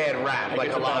gets a bad rap,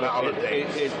 like a lot of other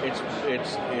things.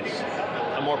 It's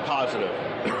a more positive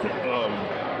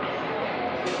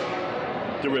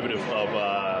derivative of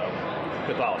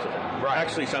Catholicism. Right.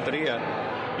 Actually, Santeria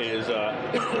is a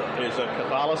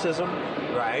Catholicism,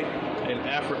 Right. and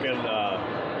African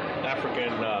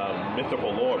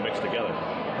mythical lore mixed together.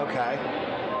 Okay.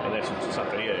 And that's what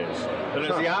Santeria is. And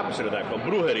there's the opposite of that called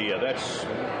Brujeria. That's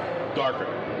darker.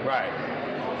 Right.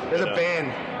 There's a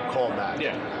band called that.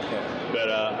 Yeah. But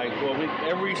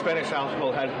every Spanish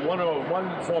household had one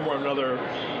form or another,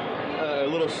 a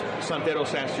little Santero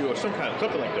statue or something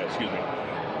like that. Excuse me.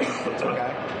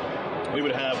 Okay. We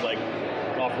would have like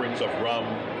offerings of rum,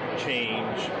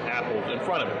 change, apples in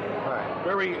front of it. Right.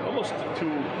 Very almost to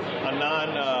a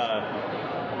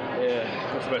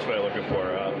what's the best way I'm looking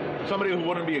for? Somebody who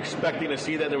wouldn't be expecting to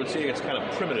see that, they would see it's kind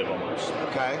of primitive almost.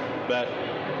 Okay. But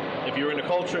if you're in the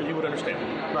culture, you would understand.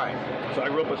 Right. So I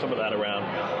grew up with some of that around.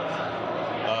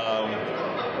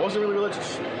 I wasn't really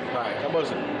religious. Right. I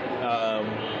wasn't.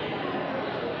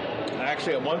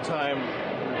 Actually, at one time,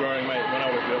 when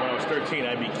I was 13,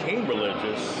 I became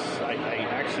religious. I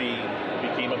actually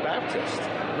became a Baptist.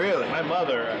 Really? My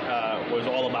mother was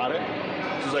all about it.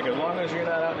 She's like, as long as you're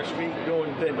not out in the street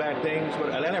doing bad things,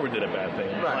 and I never did a bad thing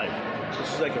in Right. life. So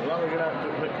she's like, as long as you're not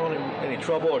causing any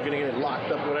trouble or getting it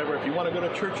locked up or whatever, if you want to go to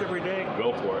church every day,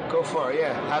 go for it. Go for it,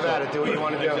 yeah. Have at it. Do what you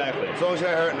want to do. Exactly. As long as you're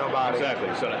not hurting nobody.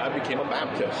 Exactly. So I became a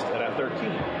Baptist at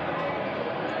 13.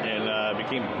 And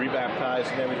became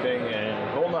rebaptized and everything, and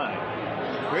whole nine.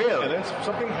 Really? And then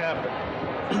something happened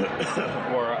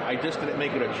where I just didn't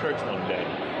make it to church one day.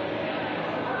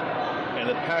 And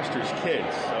the pastor's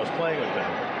kids, I was playing with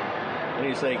them. And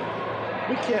he's like,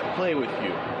 we can't play with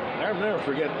you. And I'll never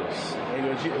forget this.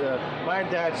 And he goes, my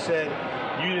dad said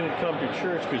you didn't come to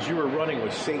church because you were running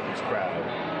with Satan's crowd.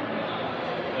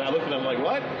 And I looked at him like,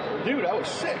 what? Dude, I was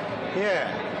sick. Yeah.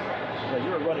 Like,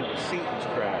 you were running with Satan's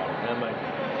crowd. And I'm like,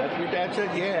 that's what your dad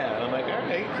said? Yeah. And I'm like, all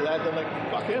right. So I'm like,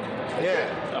 fuck him. That's Yeah.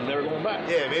 it. I'm never going back.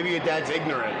 Yeah, maybe your dad's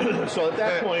ignorant. So at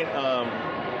that point,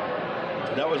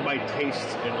 that was my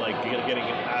taste in like getting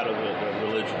out of the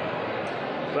religion.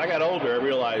 As I got older, I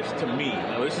realized, to me,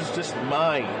 now this is just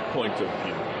my point of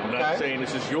view. I'm not saying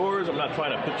this is yours. I'm not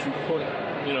trying to put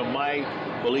my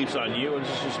beliefs on you. And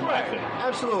this is just my thing.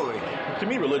 Absolutely. To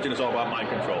me, religion is all about mind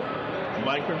control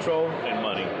and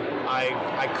money.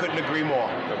 I couldn't agree more.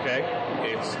 Okay,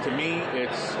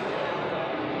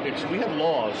 we have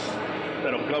laws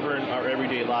that'll govern our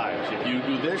everyday lives. If you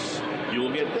do this, you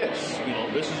will get this.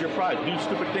 This is your prize. Do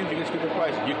stupid things, you get stupid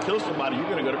prizes. You kill somebody, you're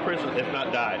going to go to prison, if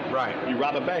not die. Right. You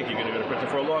rob a bank, you're going to go to prison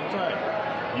for a long time.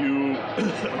 You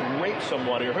rape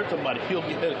somebody or hurt somebody, you're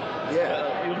going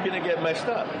to get messed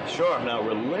up. Sure. Now,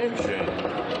 religion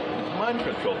is mind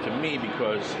control to me,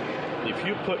 because if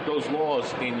you put those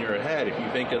laws in your head, if you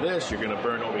think of this, you're going to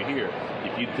burn over here.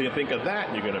 If you think of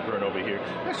that, you're going to burn over here.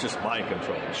 That's just mind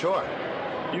control. Sure.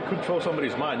 You control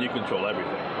somebody's mind, you control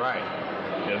everything. Right.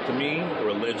 And to me,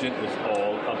 religion is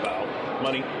all about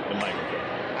money and mind control.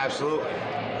 Absolutely.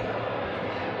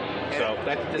 So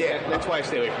that's why I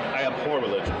stay away from it. I abhor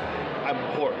religion. I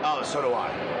abhor it. Oh, so do I.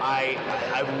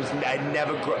 I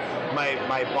never grew.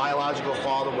 My biological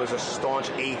father was a staunch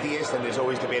atheist, and there's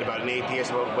always debate about an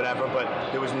atheist or whatever,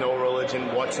 but there was no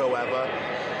religion whatsoever.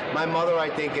 My mother, I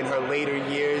think, in her later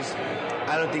years,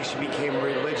 I don't think she became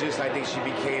religious. I think she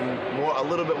became a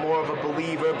little bit more of a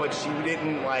believer, but she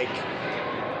didn't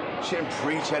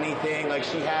preach anything. Like,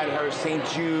 she had her St.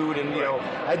 Jude, and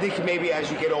I think maybe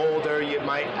as you get older, you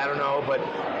might, I don't know, but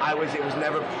it was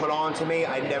never put on to me.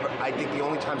 I think the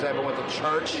only times I ever went to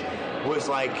church was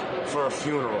like for a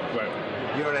funeral. Right.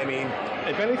 You know what I mean?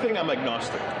 If anything, I'm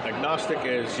agnostic. Agnostic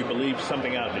is you believe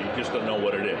something out there, you just don't know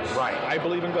what it is. Right. I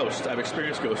believe in ghosts. I've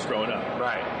experienced ghosts growing up.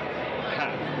 Right. I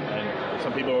have. And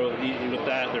some people with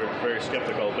that, they're very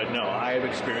skeptical. But no, I have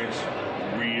experienced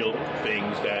real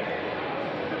things that,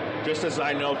 just as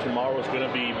I know tomorrow's going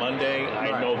to be Monday,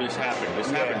 I know this happened.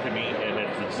 This happened to me, and it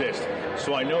exists.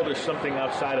 So I know there's something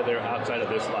outside of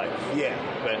this life. Yeah.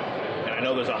 And I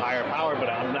know there's a higher power, but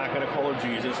I'm not going to call it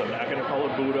Jesus. I'm not going to call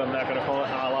it Buddha. I'm not going to call it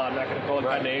Allah. I'm not going to call it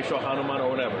Ganesh or Hanuman or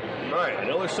whatever. Right. I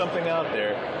know there's something out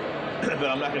there, but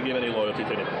I'm not going to give any loyalty to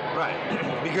anything. Right.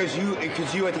 Because you,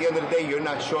 at the end of the day, you're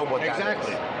not sure what that is.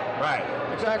 Exactly. Right.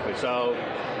 Exactly. So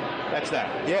that's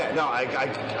that. Yeah. No, I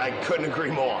couldn't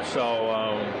agree more. So,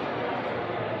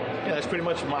 yeah, that's pretty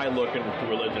much my look into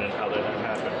religion and how that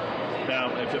happened.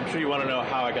 Now, I'm sure you want to know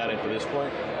how I got into this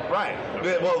point. Right.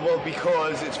 Okay. Well,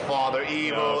 because it's Father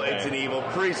Evil, it's an evil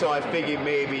priest, so I figured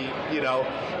maybe,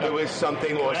 there was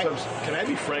something Can I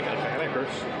be frank? Can I curse?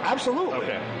 Absolutely.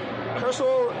 Okay. Curse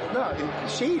all... No,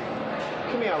 she...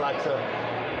 Come here, Alexa.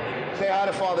 Say hi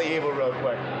to Father Evil real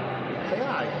quick. Say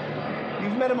hi.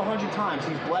 You've met him 100 times.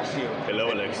 He's blessed you.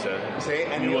 Hello, Alexa. See?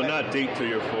 And you will not date till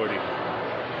you're 40.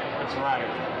 That's right.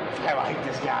 I like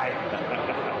this guy.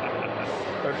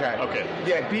 Okay.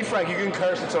 Yeah, be frank. You can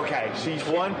curse. It's okay. She's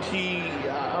 20...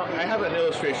 I have an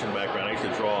illustration background. I used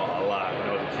to draw a lot when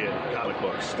I was a kid. Comic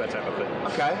books, that type of thing.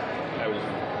 Okay. I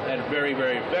had a very,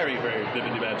 very, very, very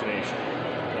vivid imagination.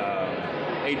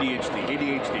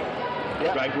 ADHD.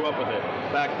 Yep. I grew up with it.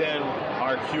 Back then,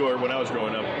 our cure, when I was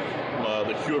growing up,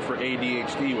 the cure for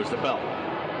ADHD was the belt.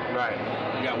 Right.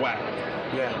 You got whacked.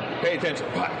 Yeah. Pay attention.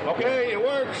 Okay, it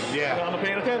works. Yeah. I'm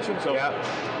paying attention. So, Yeah.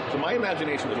 so my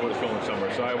imagination was always going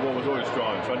somewhere. So I was always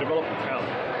drawing. So I developed a talent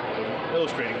of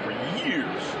illustrating for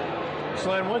years.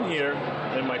 So then one year,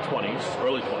 in my 20s,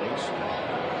 early 20s,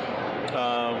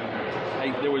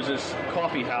 there was this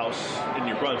coffee house in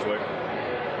New Brunswick.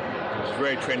 It was a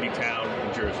very trendy town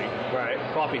in Jersey. Right.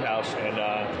 Coffee house, and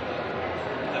I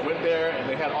went there, and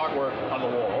they had artwork on the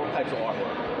wall, all types of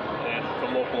artwork, and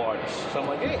from local artists. So I'm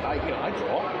like, hey, I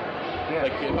draw. Yeah.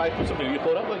 Like if I put something you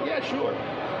put up, like yeah, sure.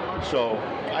 So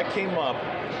I came up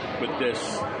with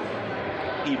this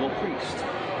evil priest.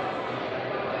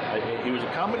 He was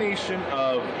a combination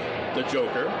of the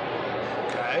Joker,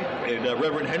 and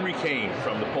Reverend Henry Kane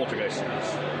from the Poltergeist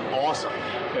series. Awesome.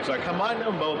 Okay, so I combined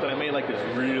them both, and I made like this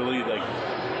really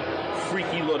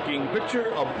freaky looking picture,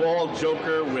 a bald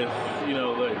Joker with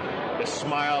the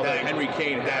smile that Henry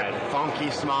Kane had. That funky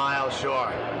smile,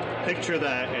 sure. Picture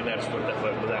that, and that's what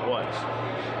that was.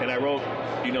 And I wrote,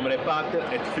 "In nomine Patri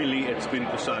et Filii et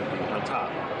Spiritus Sancti" on top.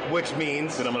 Which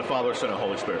means That I'm the Father, Son, and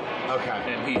Holy Spirit. Okay.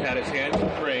 And he had his hands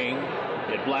praying,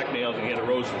 he had black nails, and he had a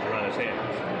rosary around his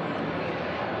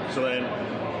hands. So then,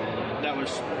 that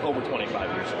was over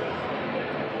 25 years ago.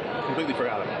 Completely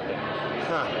forgot about that.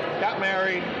 Huh. Got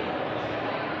married.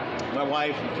 My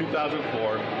wife in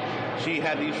 2004. She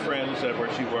had these friends where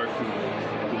she worked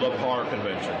who loved horror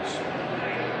conventions.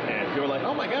 And they were like,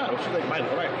 oh my God. She's like, my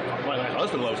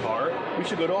husband loves horror. We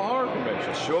should go to a horror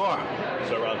convention. Sure.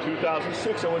 So around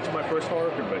 2006, I went to my first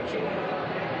horror convention.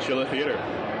 Chiller Theater.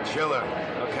 Chiller.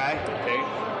 Okay.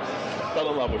 Fell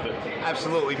in love with it.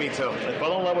 Absolutely, me too. I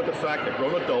fell in love with the fact that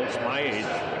grown adults my age,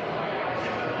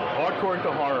 hardcore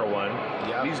into horror one,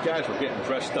 these guys were getting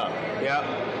dressed up. Yep.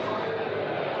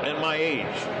 At my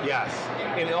age. Yes.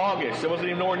 In August, it wasn't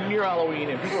even nowhere near Halloween,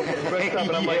 and people were getting dressed up,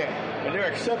 and I'm like, and they're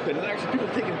accepted, and actually people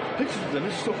taking pictures of them.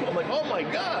 This is so cool. I'm like, oh my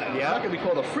God. I'm not going to be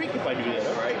called a freak if I do that.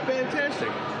 All right, fantastic.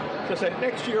 So I said,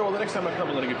 next year, or the next time I come,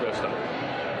 I'm going to get dressed up.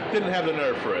 Didn't have the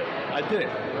nerve for it. I did it.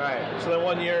 Right. So then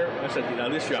one year, I said,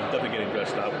 this year I'm definitely getting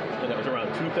dressed up, and that was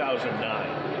around 2009.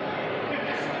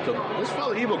 So this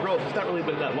Father Evil growth has not really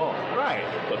been that long. Right.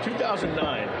 So 2009,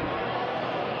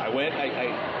 I went.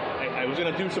 I was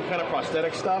going to do some kind of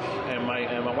prosthetic stuff, and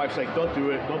my wife's like, don't do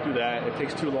it, don't do that. It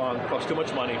takes too long, costs too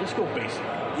much money. Just go basic.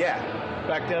 Yeah.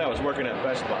 Back then, I was working at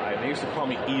Best Buy, and they used to call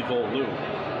me Evil Lou,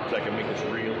 so I could make this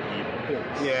real evil thing.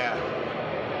 Yeah.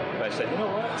 But I said, you know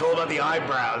what? It's all about the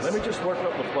eyebrows. Let me just work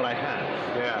up with what I have.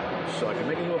 Yeah. So I can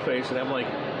make a little face, and I'm like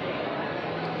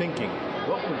thinking,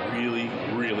 what would really,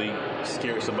 really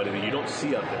scare somebody that you don't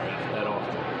see out there that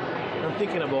often? And I'm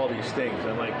thinking of all these things.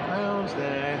 I'm like, clowns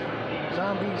there,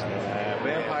 zombies there,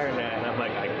 vampire there. And I'm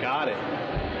like, I got it.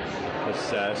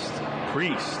 Possessed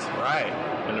priest. Right.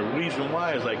 And the reason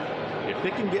why is like, if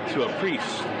they can get to a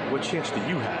priest, what chance do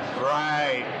you have?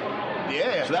 Right.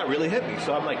 Yeah. So that really hit me.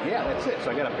 So I'm like, yeah, that's it. So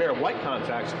I got a pair of white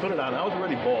contacts, put it on. I was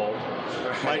already bald.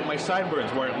 My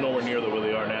sideburns weren't nowhere near the way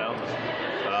they are now.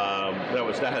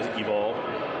 That has evolved.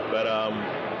 But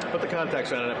Put the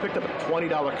contacts on, and I picked up a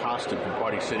 $20 costume from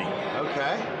Party City.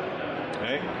 Okay.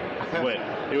 Went.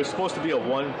 It was supposed to be a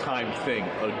one-time thing,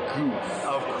 a goof.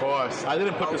 Of course. I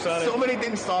didn't put this on. So many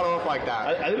things start off like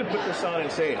that. I didn't put this on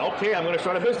and say, okay, I'm going to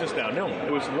start a business now. No,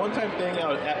 it was a one-time thing. I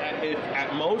was,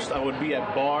 at most, I would be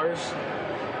at bars,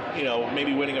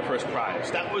 maybe winning a first prize.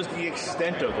 That was the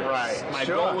extent of it. Right. My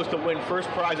goal was to win first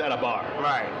prize at a bar.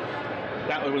 Right.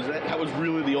 That was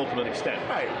really the ultimate extent.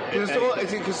 Right. Because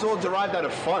it's all derived out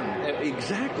of fun.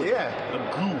 Exactly. Yeah.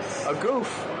 A goof. A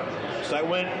goof. So I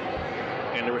went,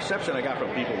 and the reception I got from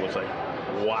people was like,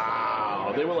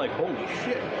 wow. They were like, holy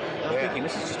shit. And I'm thinking,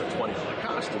 this is just a $20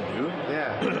 costume, dude.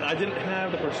 Yeah. I didn't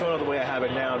have the persona the way I have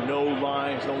it now. No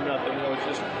lines, no nothing. It's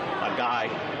just a guy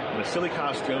in a silly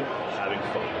costume having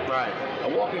fun. Right. I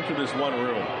walked into this one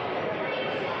room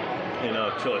in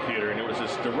a Chiller Theater, and it was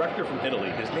this director from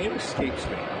Italy. His name escapes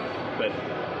me, but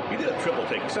he did a triple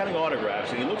take. He's signing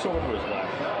autographs, and he looks over to his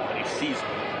left, and he sees me.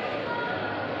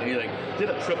 And he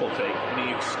did a triple take, and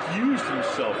he excused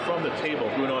himself from the table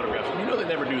doing autographs. And they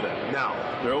never do that. No.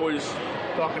 They're always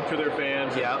talking to their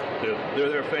fans. Yeah. They're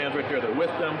their fans right there. They're with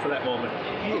them for that moment.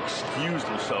 He excused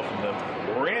himself from them,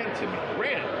 ran to me,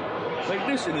 like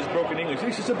this in his broken English.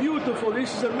 This is beautiful.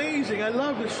 This is amazing. I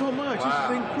love this so much. Wow.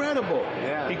 This is incredible.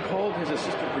 Yeah. He called his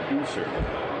assistant producer.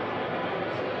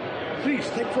 Please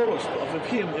take photos of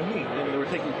him and me. And they were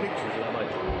taking pictures, and I'm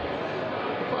like,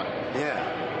 what?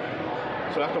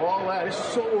 Yeah. So after all that, this is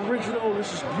so original.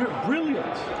 This is brilliant.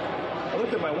 I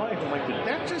looked at my wife. I'm like, did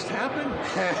that just happen?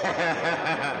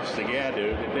 She's like, yeah,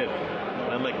 dude, it did.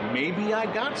 And I'm like, maybe I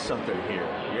got something here.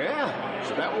 Yeah.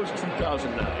 So that was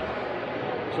 2009.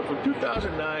 So from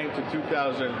 2009 to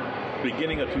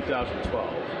beginning of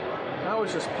 2012, I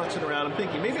was just putzing around. I'm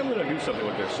thinking, maybe I'm going to do something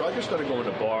with this. So I just started going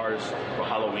to bars for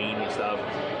Halloween and stuff,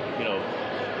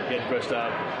 getting dressed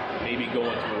up, maybe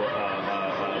going to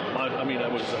I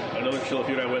was another Chiller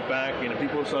Theater. I went back,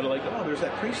 people started like, oh, there's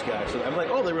that priest guy. So I'm like,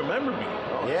 oh, they remember me.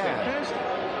 Oh, yeah. Fantastic.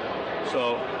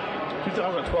 So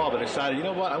 2012, I decided, you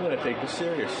know what, I'm going to take this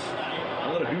serious.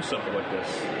 I'm going to do something like this.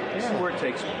 Let's see where it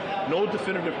takes me. No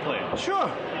definitive plan. Sure.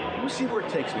 Let me see where it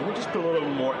takes me. We'll just put a little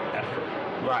more effort.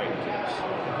 Right. Into this.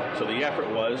 So the effort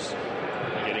was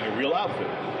getting a real outfit.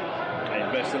 I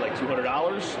invested like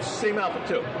 $200. Same outfit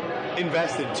too.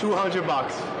 Invested $200.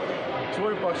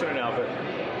 $200 in an outfit.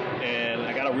 And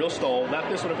I got a real stole. Not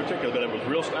this one in particular, but it was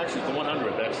real. Actually, it's the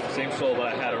 100. That's the same stole that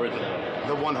I had originally.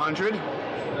 The 100?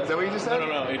 Is that what you just said?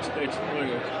 No. It's I didn't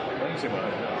say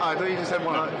 100. No. Oh, I thought you just said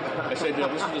 100. I said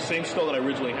this is the same stole that I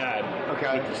originally had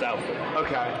with this outfit.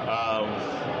 Okay.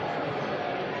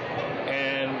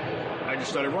 And I just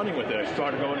started running with it. I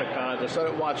started going to cons. I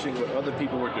started watching what other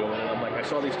people were doing. And I'm like, I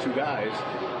saw these two guys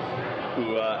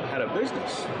who had a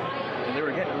business. And they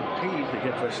were getting paid to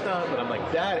get dressed up. And I'm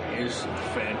like, that is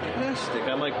fantastic.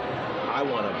 I'm like, I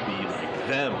want to be like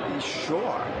them.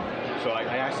 Sure. So I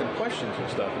asked them questions and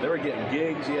stuff. And they were getting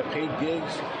gigs, paid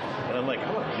gigs. And I'm like,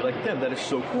 I want to be like them. That is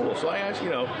so cool. So I asked,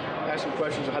 asked some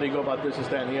questions. How do you go about this,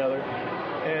 that, and the other?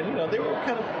 And, they were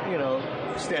kind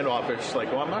of, standoffish.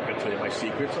 Like, well, I'm not going to tell you my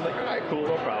secrets. I'm like, all right, cool,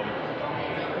 no problem.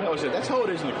 And that was it. That's how it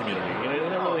is in the community. They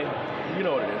don't really, you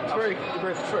know what it is. It's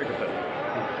very competitive.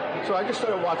 So I just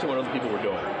started watching what other people were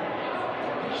doing.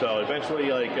 So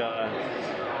eventually,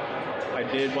 I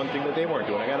did one thing that they weren't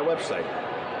doing. I got a website.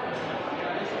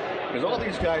 Because all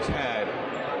these guys had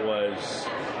was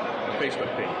a Facebook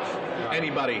page. Right.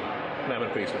 Anybody can have a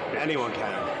Facebook page. Anyone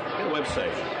can. And a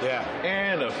website. Yeah.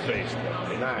 And a Facebook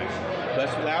page. Nice.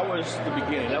 That was the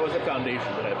beginning. That was the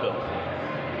foundation that I built.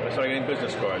 I started getting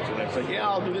business cards. And I said, yeah,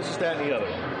 I'll do this, that, and the other.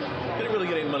 Didn't really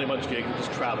get any money, much gigs,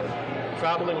 just traveled.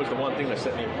 Traveling was the one thing that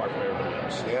set me apart from everybody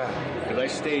else. Yeah. Because I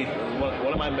stayed,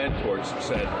 one of my mentors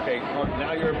said, okay,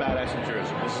 now you're a badass in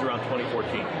Jersey. This is around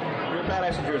 2014. You're a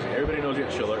badass in Jersey. Everybody knows you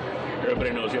at Chiller.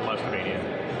 Everybody knows you at Monster Mania.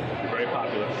 You're very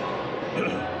popular.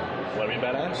 Want to be a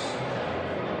badass?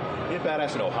 Be a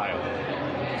badass in Ohio.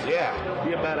 Yeah.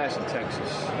 Be a badass in Texas.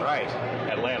 Right.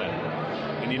 Atlanta.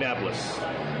 Indianapolis.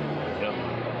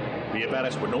 Be a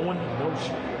badass where no one knows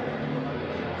you.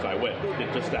 So I went,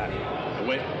 did just that. I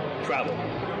went, traveled.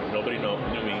 Nobody knew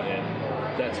me, and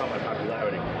that's how my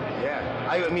popularity.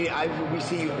 Yeah. We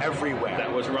see you everywhere.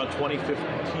 That was around 2015.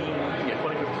 Yeah,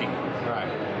 2015. All right.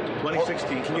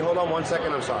 2016. Can you hold on 1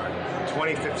 second? I'm sorry.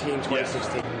 2015,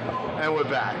 2016. Yes. And we're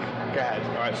back. Go ahead.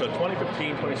 All right, so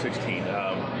 2015, 2016.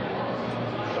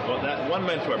 That one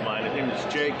mentor of mine, his name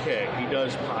is J.K. He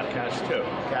does podcasts too.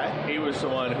 Okay. He was the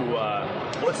one who...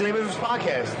 What's the name of his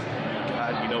podcast?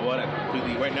 God, you know what?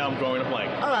 Right now I'm drawing a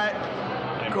blank. All right.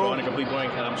 I Cool. drawing a complete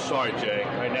blank, and I'm sorry, Jay,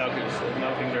 right now, because a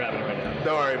lot of things are happening right now.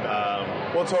 Don't worry about it.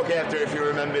 We'll talk after. If you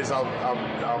remember this, I'll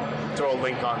throw a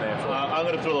link on there. I'm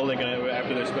going to throw the link in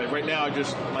after this, but right now, my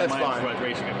That's mind's fine.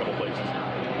 racing a couple places.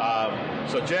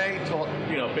 So Jay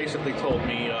basically told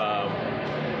me that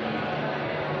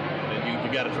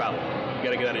you got to travel. You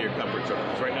got to get out of your comfort zone.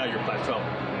 Because right now you're plateauing.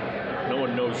 No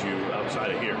one knows you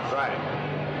outside of here. Right.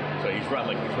 So he's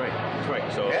right. He's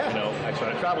right. So I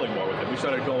started traveling more with him. We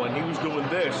started going. He was doing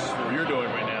this, what you're doing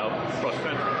right now, cross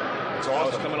country. It's I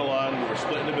was awesome. coming along. We were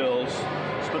splitting the bills,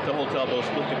 split the hotel bill,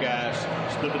 split the gas,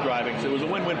 split the driving. So it was a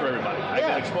win-win for everybody. I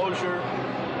got exposure.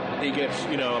 He gets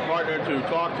a partner to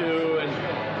talk to, and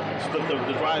split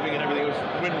the driving and everything. It was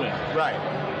win-win. Right.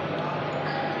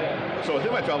 So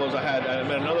within my travels, I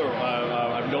met another.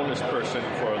 I've known this person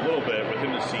for a little bit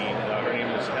within the scene. Her name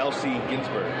is Elsie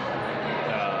Ginsberg,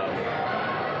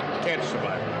 cancer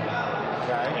survivor.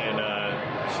 Okay. And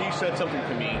she said something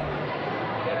to me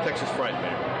at Texas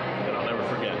Frightmare that I'll never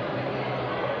forget.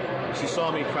 She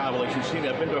saw me traveling. She's seen me.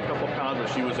 I've been to a couple of cons where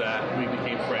she was at. We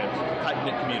became friends.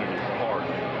 Tight-knit community, hard.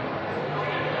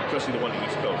 Especially the one on the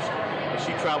East Coast. And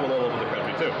she traveled all over the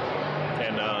country, too.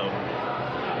 And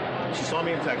she saw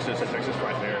me in Texas at Texas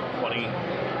Frightmare in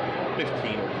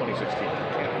 2015 or 2016.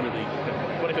 I can't really...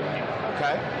 2015.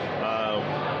 Okay.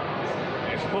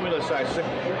 And she pulled me to the side. She said,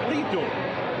 "What are you doing?"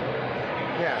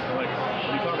 Yeah. I'm like,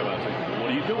 "What are you talking about?" She's like, "What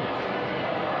are you doing?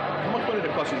 How much money did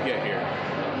it cost you to get here?"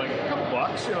 I'm like, "A couple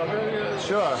bucks,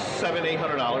 Sure.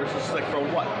 $700-800. This is like for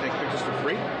what? Take pictures for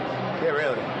free?" Yeah,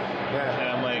 really. And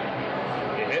Yeah. I'm like,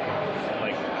 "It hit me." I'm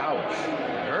like, "Ouch,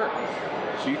 it hurt."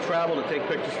 So you travel to take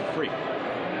pictures for free.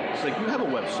 It's like, you have a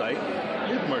website.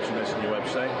 You have merchandise on your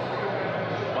website.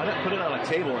 Why not put it on a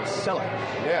table and sell it?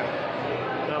 Yeah.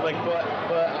 And I'm like, but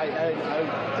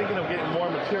I'm thinking of getting more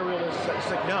material. It's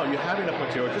like, no, you have enough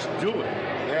material. Just do it.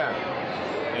 Yeah.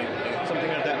 And something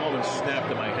at that moment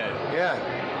snapped in my head. Yeah.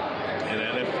 And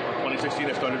then in 2016,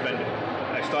 I started vending.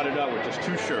 I started out with just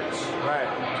 2 shirts. Right.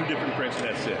 2 different prints, and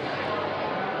that's it.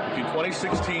 Between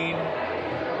 2016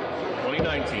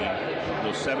 2019,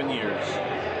 those 7 years,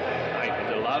 I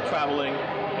did a lot of traveling.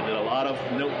 I did a lot of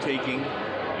note-taking.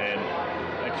 And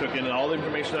I took in all the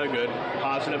information that I could,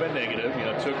 positive and negative.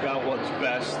 Took out what's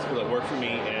best that worked for me,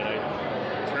 and I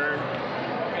turned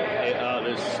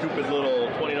this stupid little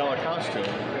 $20 costume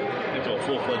into a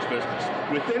full-fledged business.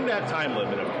 Within that time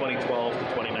limit of 2012 to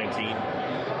 2019,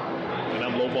 and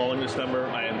I'm lowballing this number,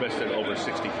 I invested over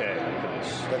 $60K into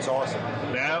this. That's awesome.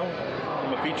 Now,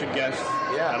 I'm a featured guest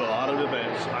at a lot of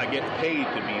events. I get paid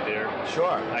to be there.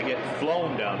 Sure. I get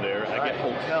flown down there. I get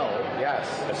hotel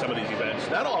at some of these events.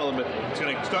 Not all of them.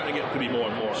 It's starting to get to be more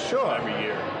and more every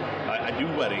year. I do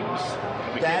weddings.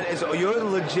 You're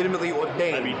legitimately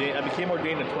ordained. I became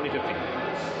ordained in 2015.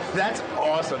 That's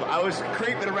awesome. I was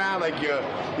creeping around like your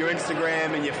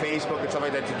Instagram and your Facebook and stuff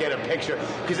like that to get a picture.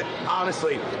 Because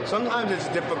honestly, sometimes it's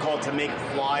difficult to make a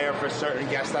flyer for certain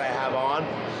guests that I have on.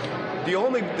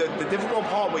 The difficult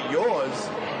part with yours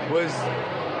was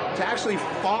to actually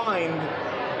find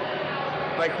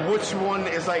like which one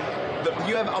is like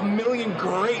you have a million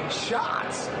great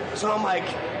shots. So I'm like,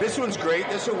 this one's great,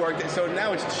 this will work. So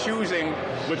now it's choosing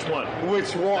which one.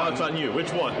 Now it's on you.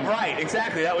 Which one? Right,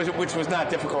 exactly. Which was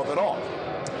not difficult at all.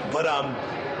 But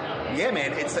yeah,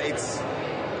 man, it's.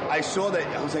 I saw that.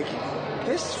 I was like,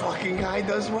 this fucking guy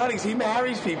does weddings. He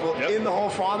marries people in the whole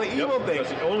Father Evil thing. That's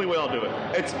the only way I'll do it.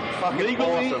 It's fucking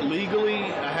awesome. Legally,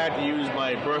 I had to use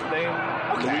my birth name.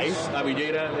 Okay. Luis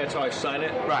Navidad. That's how I sign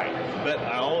it. Right. But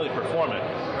I only perform it.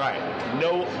 Right.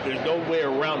 There's no way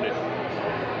around it.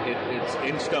 It's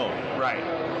in stone. Right.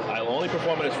 I'll only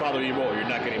perform it as Father Evil, or you're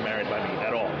not getting married by me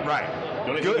at all. Right.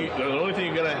 The only thing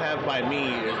you're gonna have by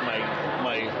me is my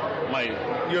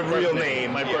your real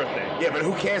name, my birthday. Yeah, but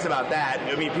who cares about that?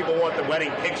 I mean, people want the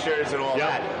wedding pictures and all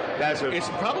that. That's what. It's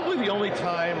probably the only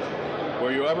time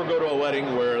where you ever go to a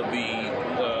wedding where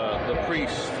the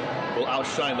priest will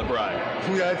outshine the bride.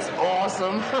 That's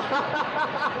awesome.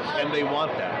 And they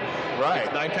want that. Right.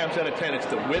 It's 9 times out of 10, it's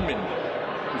the women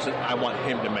who says, "I want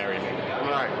him to marry me."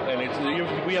 Right. And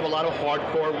we have a lot of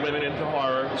hardcore women into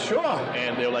horror. Sure.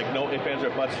 And they're like, no ifs, ands, or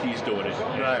buts, he's doing it.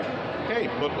 Right. Okay,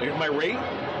 but here's my rate.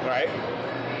 Right.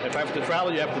 If I have to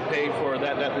travel, you have to pay for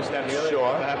that, this, that, and the other.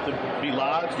 Sure. If I have to be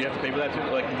lodged, you have to pay for that too.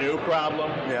 Like, no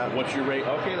problem. Yeah. What's your rate?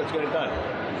 Okay, let's get it done.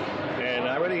 And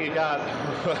I already got...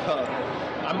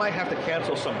 I might have to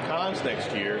cancel some cons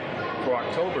next year for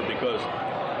October because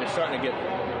it's starting to get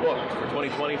booked for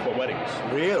 2020 for weddings.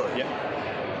 Really? Yeah.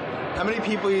 How many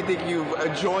people do you think you've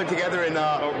joined together in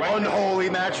unholy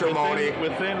matrimony?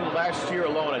 Within last year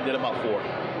alone, I did about 4.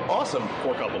 Awesome.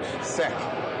 4 couples. Sick.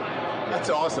 That's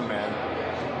awesome, man.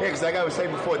 Yeah, because like I was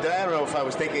saying before, I don't know if I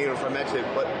was thinking or if I mentioned it,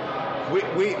 but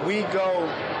we go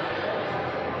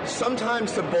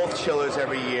sometimes to both chillers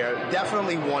every year,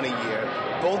 definitely one a year,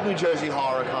 both New Jersey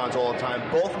Horror Cons all the time,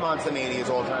 both Monster Manias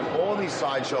all the time, all these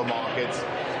sideshow markets.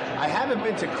 I haven't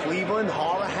been to Cleveland,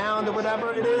 Horror Hound or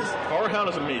whatever it is. Horror Hound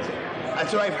is amazing.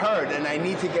 That's what I've heard, and I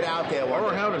need to get out there.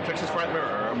 Horror Hound and Texas Frightmare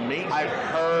are amazing. I've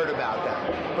heard about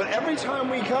that. But every time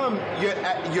we come,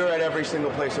 you're at every single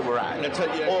place that we're at. That's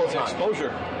all the time.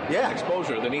 Exposure. Yeah.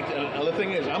 Exposure. The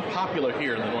thing is, I'm popular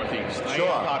here in the Northeast. Sure.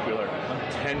 I am popular.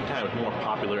 I'm 10 times more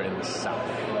popular in the South.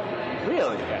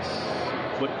 Really? Yes.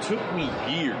 What took me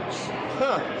years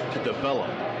to develop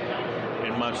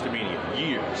in Monster Mania,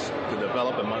 years to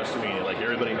develop in Monster Mania, like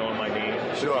everybody knowing my name,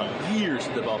 Sure. took me years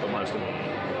to develop in Monster Mania.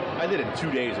 I did it in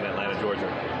 2 days in Atlanta, Georgia.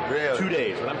 Really? 2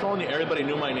 days. When I'm telling you everybody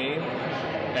knew my name,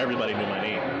 everybody knew my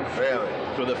name. Really?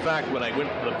 So the fact when I went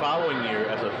the following year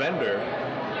as a vendor,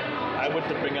 I went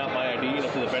to bring out my ID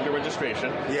for the vendor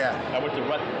registration. Yeah. I went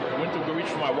to go reach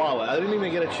for my wallet. I didn't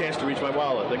even get a chance to reach my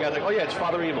wallet. The guy's like, "Oh yeah, it's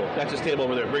Father Evil. That's his table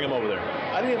over there. Bring him over there."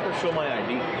 I didn't have to show my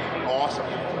ID. Awesome.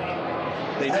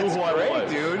 They knew who I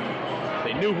was, dude.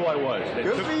 They knew who I was. It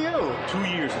Good took for you.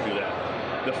 2 years to do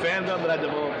that. The fandom that I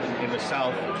developed in the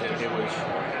South, it was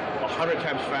 100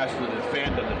 times faster than the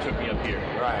fandom that took me up here.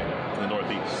 Right. In the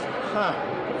Northeast. Huh.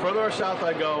 The further south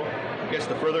I go, I guess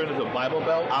the further into the Bible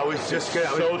Belt. I was just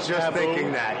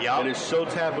thinking that. Yup. It is so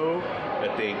taboo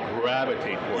that they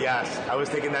gravitate for it. Yes, I was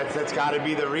thinking that's got to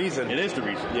be the reason. It is the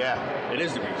reason. Yeah. It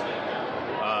is the reason.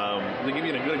 To give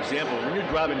you a good example, when you're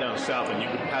driving down south and you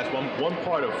can pass one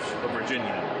part of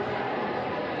Virginia,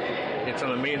 it's on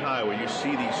the main highway. You see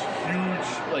these huge,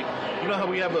 like, you know how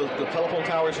we have the telephone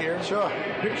towers here? Sure.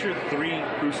 Picture 3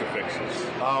 crucifixes.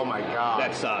 Oh my God.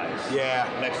 That size. Yeah.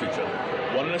 Next to each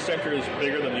other. One in the center is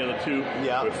bigger than the other 2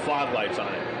 with fog lights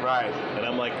on it. Right. And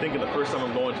I'm like thinking the first time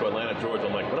I'm going to Atlanta, Georgia,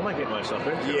 I'm like, what am I getting myself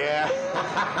into? Yeah.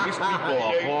 These people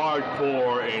are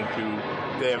hardcore into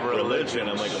their religion.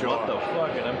 I'm like, sure. what the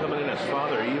fuck? And I'm coming in as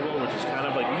Father Evil, which is kind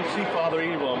of like, you see Father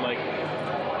Evil, I'm like,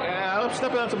 yeah, I'm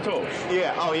stepping on some toes.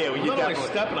 Yeah. Oh yeah. Well, I'm not only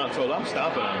stepping on toes, I'm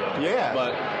stomping on them. Yeah.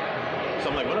 But so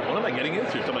I'm like, what am I getting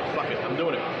into? So I'm like, fuck it, I'm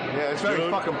doing it. Yeah, it's very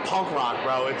fucking punk rock,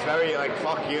 bro. It's very like,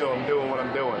 fuck you, I'm doing what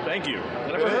I'm doing. Thank you.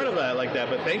 I never heard of that like that,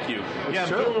 but thank you. Yeah, I'm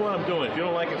doing what I'm doing. If you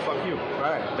don't like it, fuck you.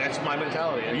 Right. That's my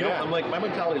mentality. And I'm like, my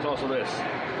mentality is also this.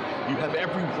 You have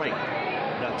every right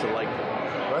not to like it.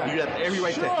 Right. You have every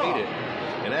right to hate it.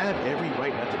 And I have every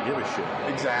right not to give a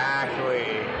shit.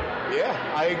 Exactly.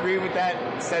 Yeah, I agree with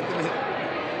that sentiment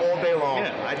all day long.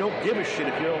 Yeah, I don't give a shit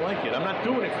if you don't like it. I'm not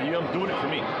doing it for you, I'm doing it for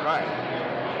me. Right.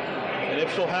 And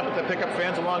if so happens I pick up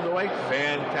fans along the way,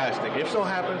 fantastic. If so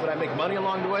happens that I make money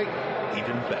along the way,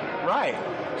 even better. Right.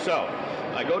 So,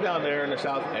 I go down there in the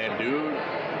South, and dude,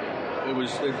 it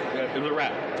was a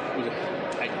wrap. It was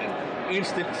an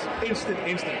instant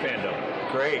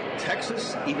fandom. Great.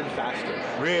 Texas, even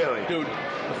faster. Really? Dude,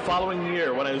 the following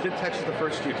year, when I was in Texas the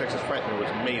first year, Texas Frightmare was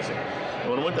amazing. And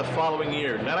when I went the following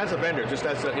year, not as a vendor, just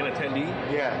as an attendee,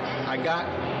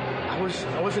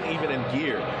 I wasn't even in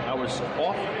gear. I was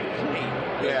off the plane.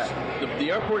 Yeah.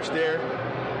 The airport's there,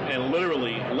 and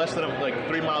literally less than like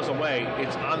 3 miles away,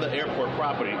 it's on the airport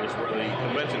property is where the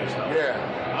convention is held.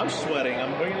 Yeah. I'm sweating.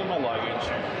 I'm bringing in my luggage.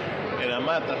 And I'm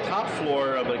at the top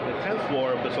floor of like the 10th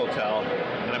floor of this hotel,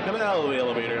 and I'm coming out of the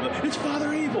elevator, and it's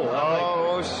Father Evil.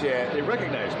 Oh, shit. They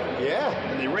recognized me. Yeah.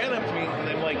 And they ran up to me, and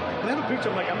I'm like, can I have a picture?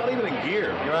 I'm like, I'm not even in gear.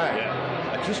 You're right.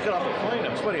 Yeah. I just got off the plane.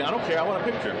 I'm sweating. I don't care. I want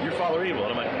a picture. You're Father Evil.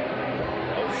 And I'm like,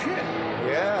 oh, shit.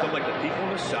 Yeah. So I'm like, the people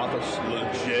in the South are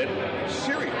legit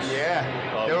serious. Yeah.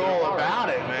 They're all about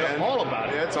it, man. They're all about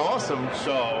it. That's awesome.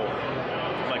 So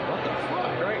I'm like, what the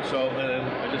fuck, right? So then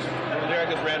I just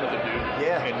ran with it, dude.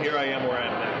 Yeah. And here I am where I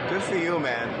am now. Good for you,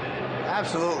 man.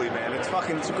 Absolutely, man. It's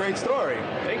a great story.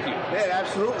 Thank you. Yeah, it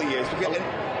absolutely is.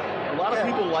 A lot of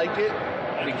people like it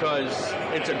because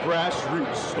it's a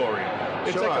grassroots story.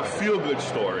 It's like a feel-good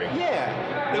story.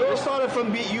 Yeah. It all started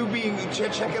from you being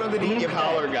checking underneath your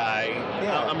collar guy.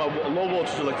 Yeah. I'm a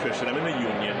low-voltage electrician. I'm in the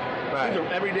union. Right. He's an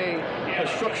everyday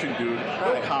construction dude,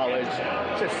 no college.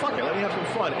 Said, fuck it, let me have some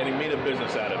fun. And he made a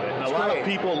business out of it. And a lot of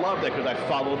people love that because I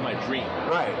followed my dream.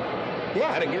 Right.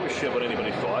 Yeah. I didn't give a shit what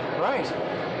anybody thought. Right.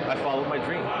 I followed my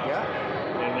dream. Yeah.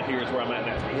 And here's where I'm at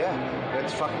now. Yeah.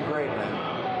 That's fucking great,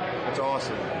 man. That's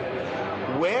awesome.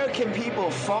 Where can people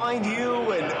find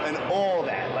you and all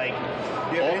that? Like,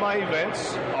 all my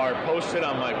events are posted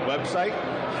on my website,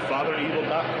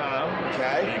 FatherEvil.com.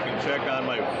 Okay. You can check on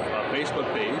my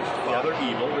Facebook page, Father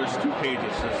Evil. There's 2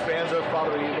 pages. There's fans of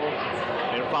Father Evil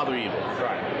and Father Evil.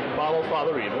 Right. Follow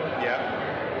Father Evil.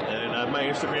 Yeah. And on my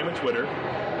Instagram and Twitter.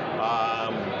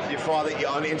 Your father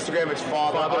on Instagram, it's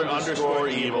father underscore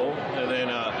evil, and then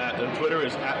and Twitter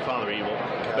is @Father Evil.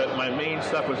 Okay. But my main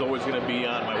stuff is always going to be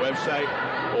on my website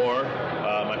or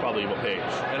my Father Evil page,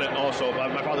 and then also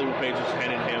my Father Evil page is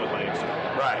hand in hand with my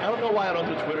Instagram. Right. I don't know why I don't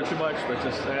do Twitter too much, but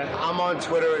just I'm on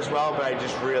Twitter as well, but I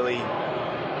just really.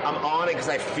 I'm on it because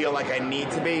I feel like I need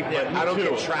to be, but Yeah, me I don't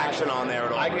too. get traction on there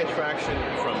at all. I get traction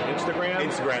from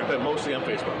Instagram, but mostly on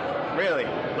Facebook. Really?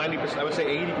 90%, I would say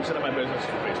 80% of my business is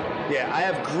from Facebook. Yeah, I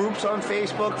have groups on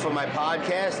Facebook for my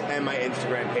podcast and my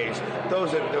Instagram page.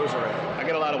 Those are it. I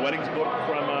get a lot of weddings booked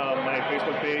from my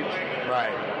Facebook page.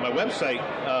 Right. My website,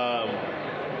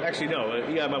 actually no,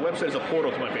 my website is a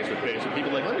portal to my Facebook page. So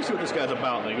people are like, let me see what this guy's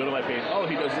about. And they go to my page, oh,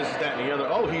 he does this, that, and the other.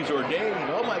 Oh, he's ordained.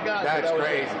 Oh my God. That's that was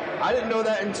crazy. I didn't know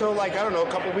that until a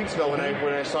couple of weeks ago when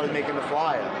I started making the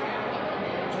flyer.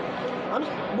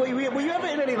 Were you ever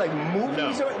in any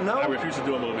movies? No, I refuse to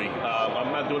do a movie.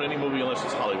 I'm not doing any movie unless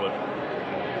it's Hollywood.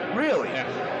 Really?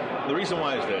 Yeah. The reason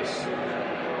why is this.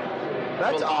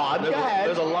 That's odd. Go ahead.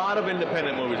 There's a lot of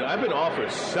independent movies. I've been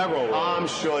offered several roles. I'm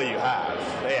sure you have.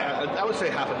 Yeah. I would say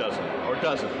half a dozen or a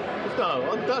dozen. No,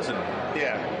 a dozen.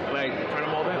 Yeah. And I turn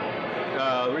them all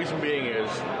down. The reason being is,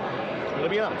 I'm going to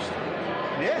be honest.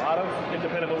 Yeah. A lot of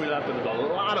independent movies out there. There's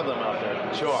a lot of them out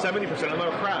there. Sure. 70% of them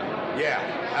are crap. Yeah.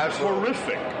 Absolutely.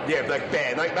 Horrific. Yeah,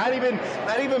 bad. Not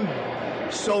even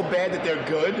so bad that they're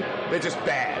good. They're just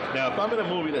bad. Now, if I'm in a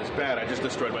movie that's bad, I just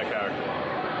destroyed my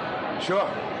character. Sure.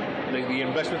 The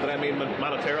investment that I made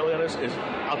monetarily on this is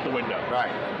out the window. Right.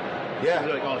 Yeah.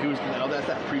 They're like, oh, that's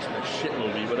that priest in the shit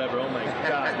movie, whatever. Oh my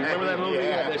God. You remember that movie?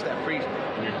 Yeah. There's that priest.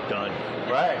 And you're done.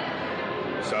 Right.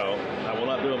 So, I will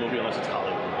not do a movie unless it's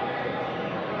Hollywood.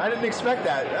 I didn't expect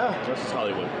that. Unless it's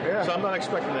Hollywood. Yeah. So I'm not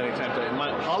expecting that anytime soon.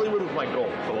 Hollywood was my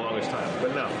goal for the longest time.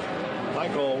 But no. My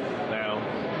goal now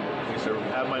is to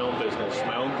have my own business,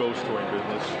 my own ghost touring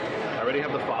business. I already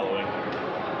have the following.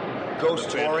 Ghost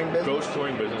touring business? Ghost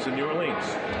touring business in New Orleans.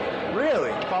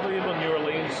 Really? Probably in New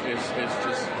Orleans is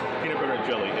just peanut butter and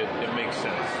jelly. It makes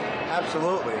sense.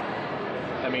 Absolutely.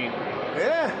 I mean,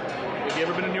 yeah. Have you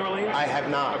ever been to New Orleans? I have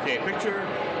not. Okay, picture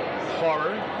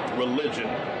horror, religion,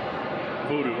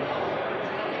 voodoo,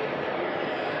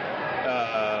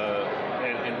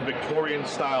 and Victorian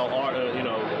style art,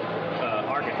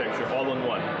 architecture all in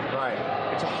one. Right.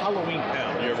 It's a Halloween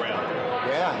town year round.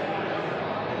 Yeah.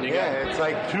 It's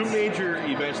like two major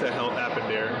events that happen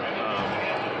there.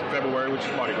 February, which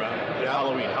is Mardi Gras. And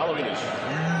Halloween. Halloween is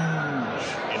huge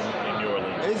in New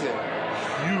Orleans. Is it?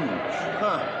 Huge.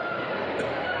 Huh.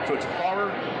 So it's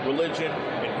horror, religion,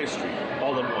 and history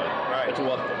all in one. Right. That's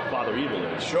what Father Evil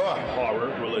is. Sure. Horror,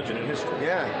 religion, and history.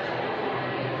 Yeah.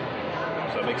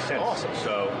 So it makes sense. Awesome.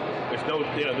 So there's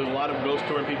there's a lot of ghost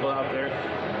touring people out there.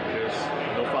 There's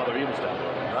no Father Evil stuff.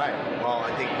 Right. Well,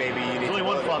 I think maybe you need There's only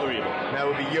one Father Evil. That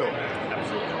would be you.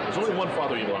 Absolutely. There's only one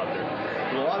Father Evil out there.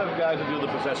 There's a lot of guys who do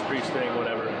the possessed priest thing,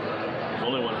 whatever. There's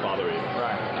only one Father Evil.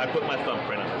 Right. I put my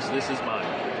thumbprint on this. This is mine.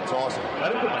 It's awesome. I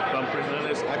didn't put my thumbprint on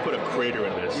this. I put a crater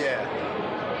in this. Yeah.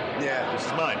 Yeah. This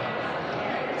is mine.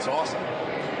 It's awesome.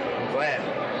 I'm glad.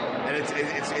 And it's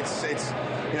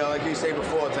like you say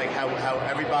before, it's like how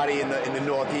everybody in the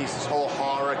Northeast, this whole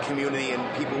horror community and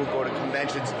people who go to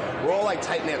conventions, we're all like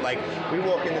tight knit. Like we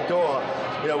walk in the door,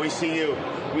 we see you,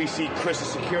 we see Chris's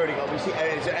security, we see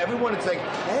everyone. It's like,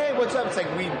 hey, what's up? It's like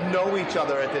we know each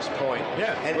other at this point.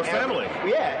 Yeah, and we're family.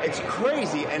 Yeah, it's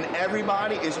crazy, and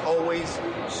everybody is always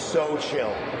so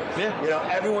chill. Yeah,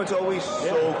 everyone's always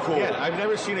so cool. Yeah, I've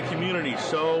never seen a community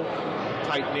so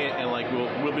tight-knit and like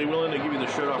we'll be willing to give you the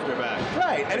shirt off their back.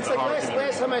 Right, and it's like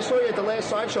last time I saw you at the last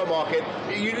Sideshow Market,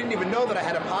 you didn't even know that I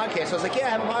had a podcast. I was like, yeah, I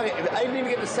have a podcast. I didn't even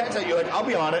get the sense that you're like, I'll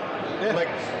be on it. Yeah. I'm like,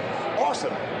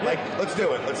 awesome. Yeah. Like, let's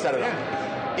do it. Let's set it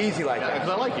up. Easy like that. Because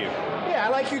I like you. Yeah, I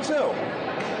like you too.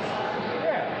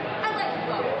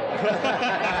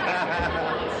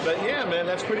 But yeah, man,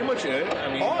 that's pretty much it.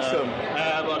 I mean, awesome. I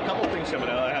have a couple things coming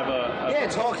out. I have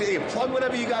talk to you. Plug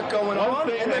whatever you got going on,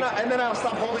 and then I'll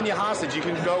stop holding you hostage. You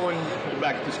can go and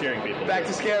back to scaring people. Back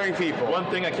to scaring people. One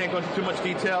thing I can't go into too much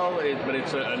detail, but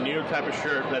it's a new type of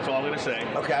shirt. That's all I'm going to say.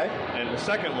 Okay. And the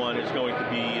second one is going to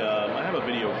be I have a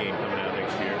video game coming out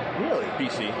next year. Really?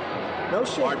 PC. No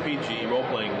shit. RPG,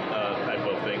 role-playing type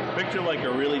of thing. Picture like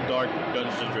a really dark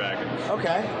Dungeons and Dragons.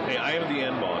 Okay. Hey, I am the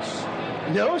end boss.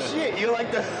 No shit. You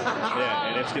like the... Yeah,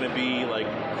 and it's going to be like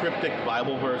cryptic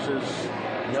Bible verses.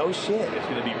 No shit. It's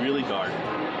going to be really dark.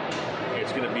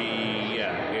 It's going to be,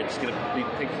 it's going to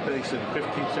take place in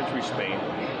 15th century Spain.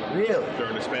 Really?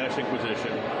 During the Spanish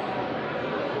Inquisition.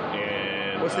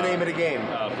 And what's the name of the game?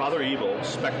 Father Evil,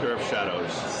 Spectre of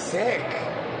Shadows. Sick.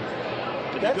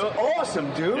 That's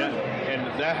awesome, dude. Yeah,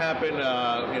 and that happened.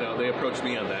 They approached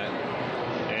me on that,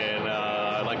 and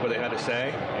I like what they had to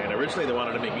say. And originally they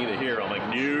wanted to make me the hero. I'm like,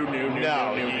 no,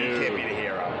 you can't be the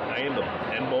hero. I am the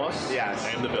end boss. Yes. I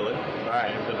am the villain. Right. I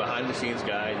am the behind-the-scenes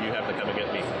guy. You have to come and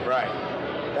get me. Right.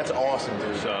 That's awesome,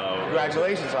 dude. So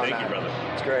congratulations on that. Thank you, brother.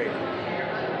 It's great.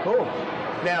 Cool.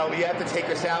 Now you have to take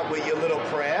us out with your little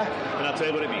prayer. And I'll tell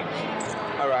you what it means.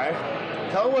 All right.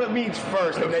 Tell them what it means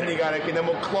first, and then and then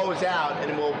we'll close out, and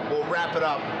then we'll wrap it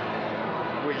up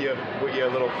with your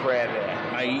little prayer there.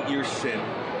 I eat your sin.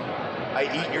 I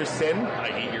eat your sin.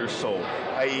 I eat your soul.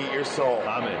 I eat your soul.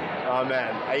 Amen.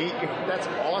 Amen. That's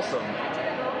awesome.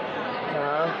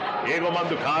 Ego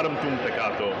manducarum tum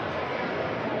peccato.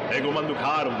 Ego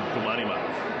manducarum tum anima.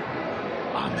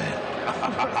 Amen.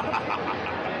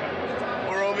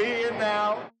 We're over here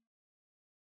now.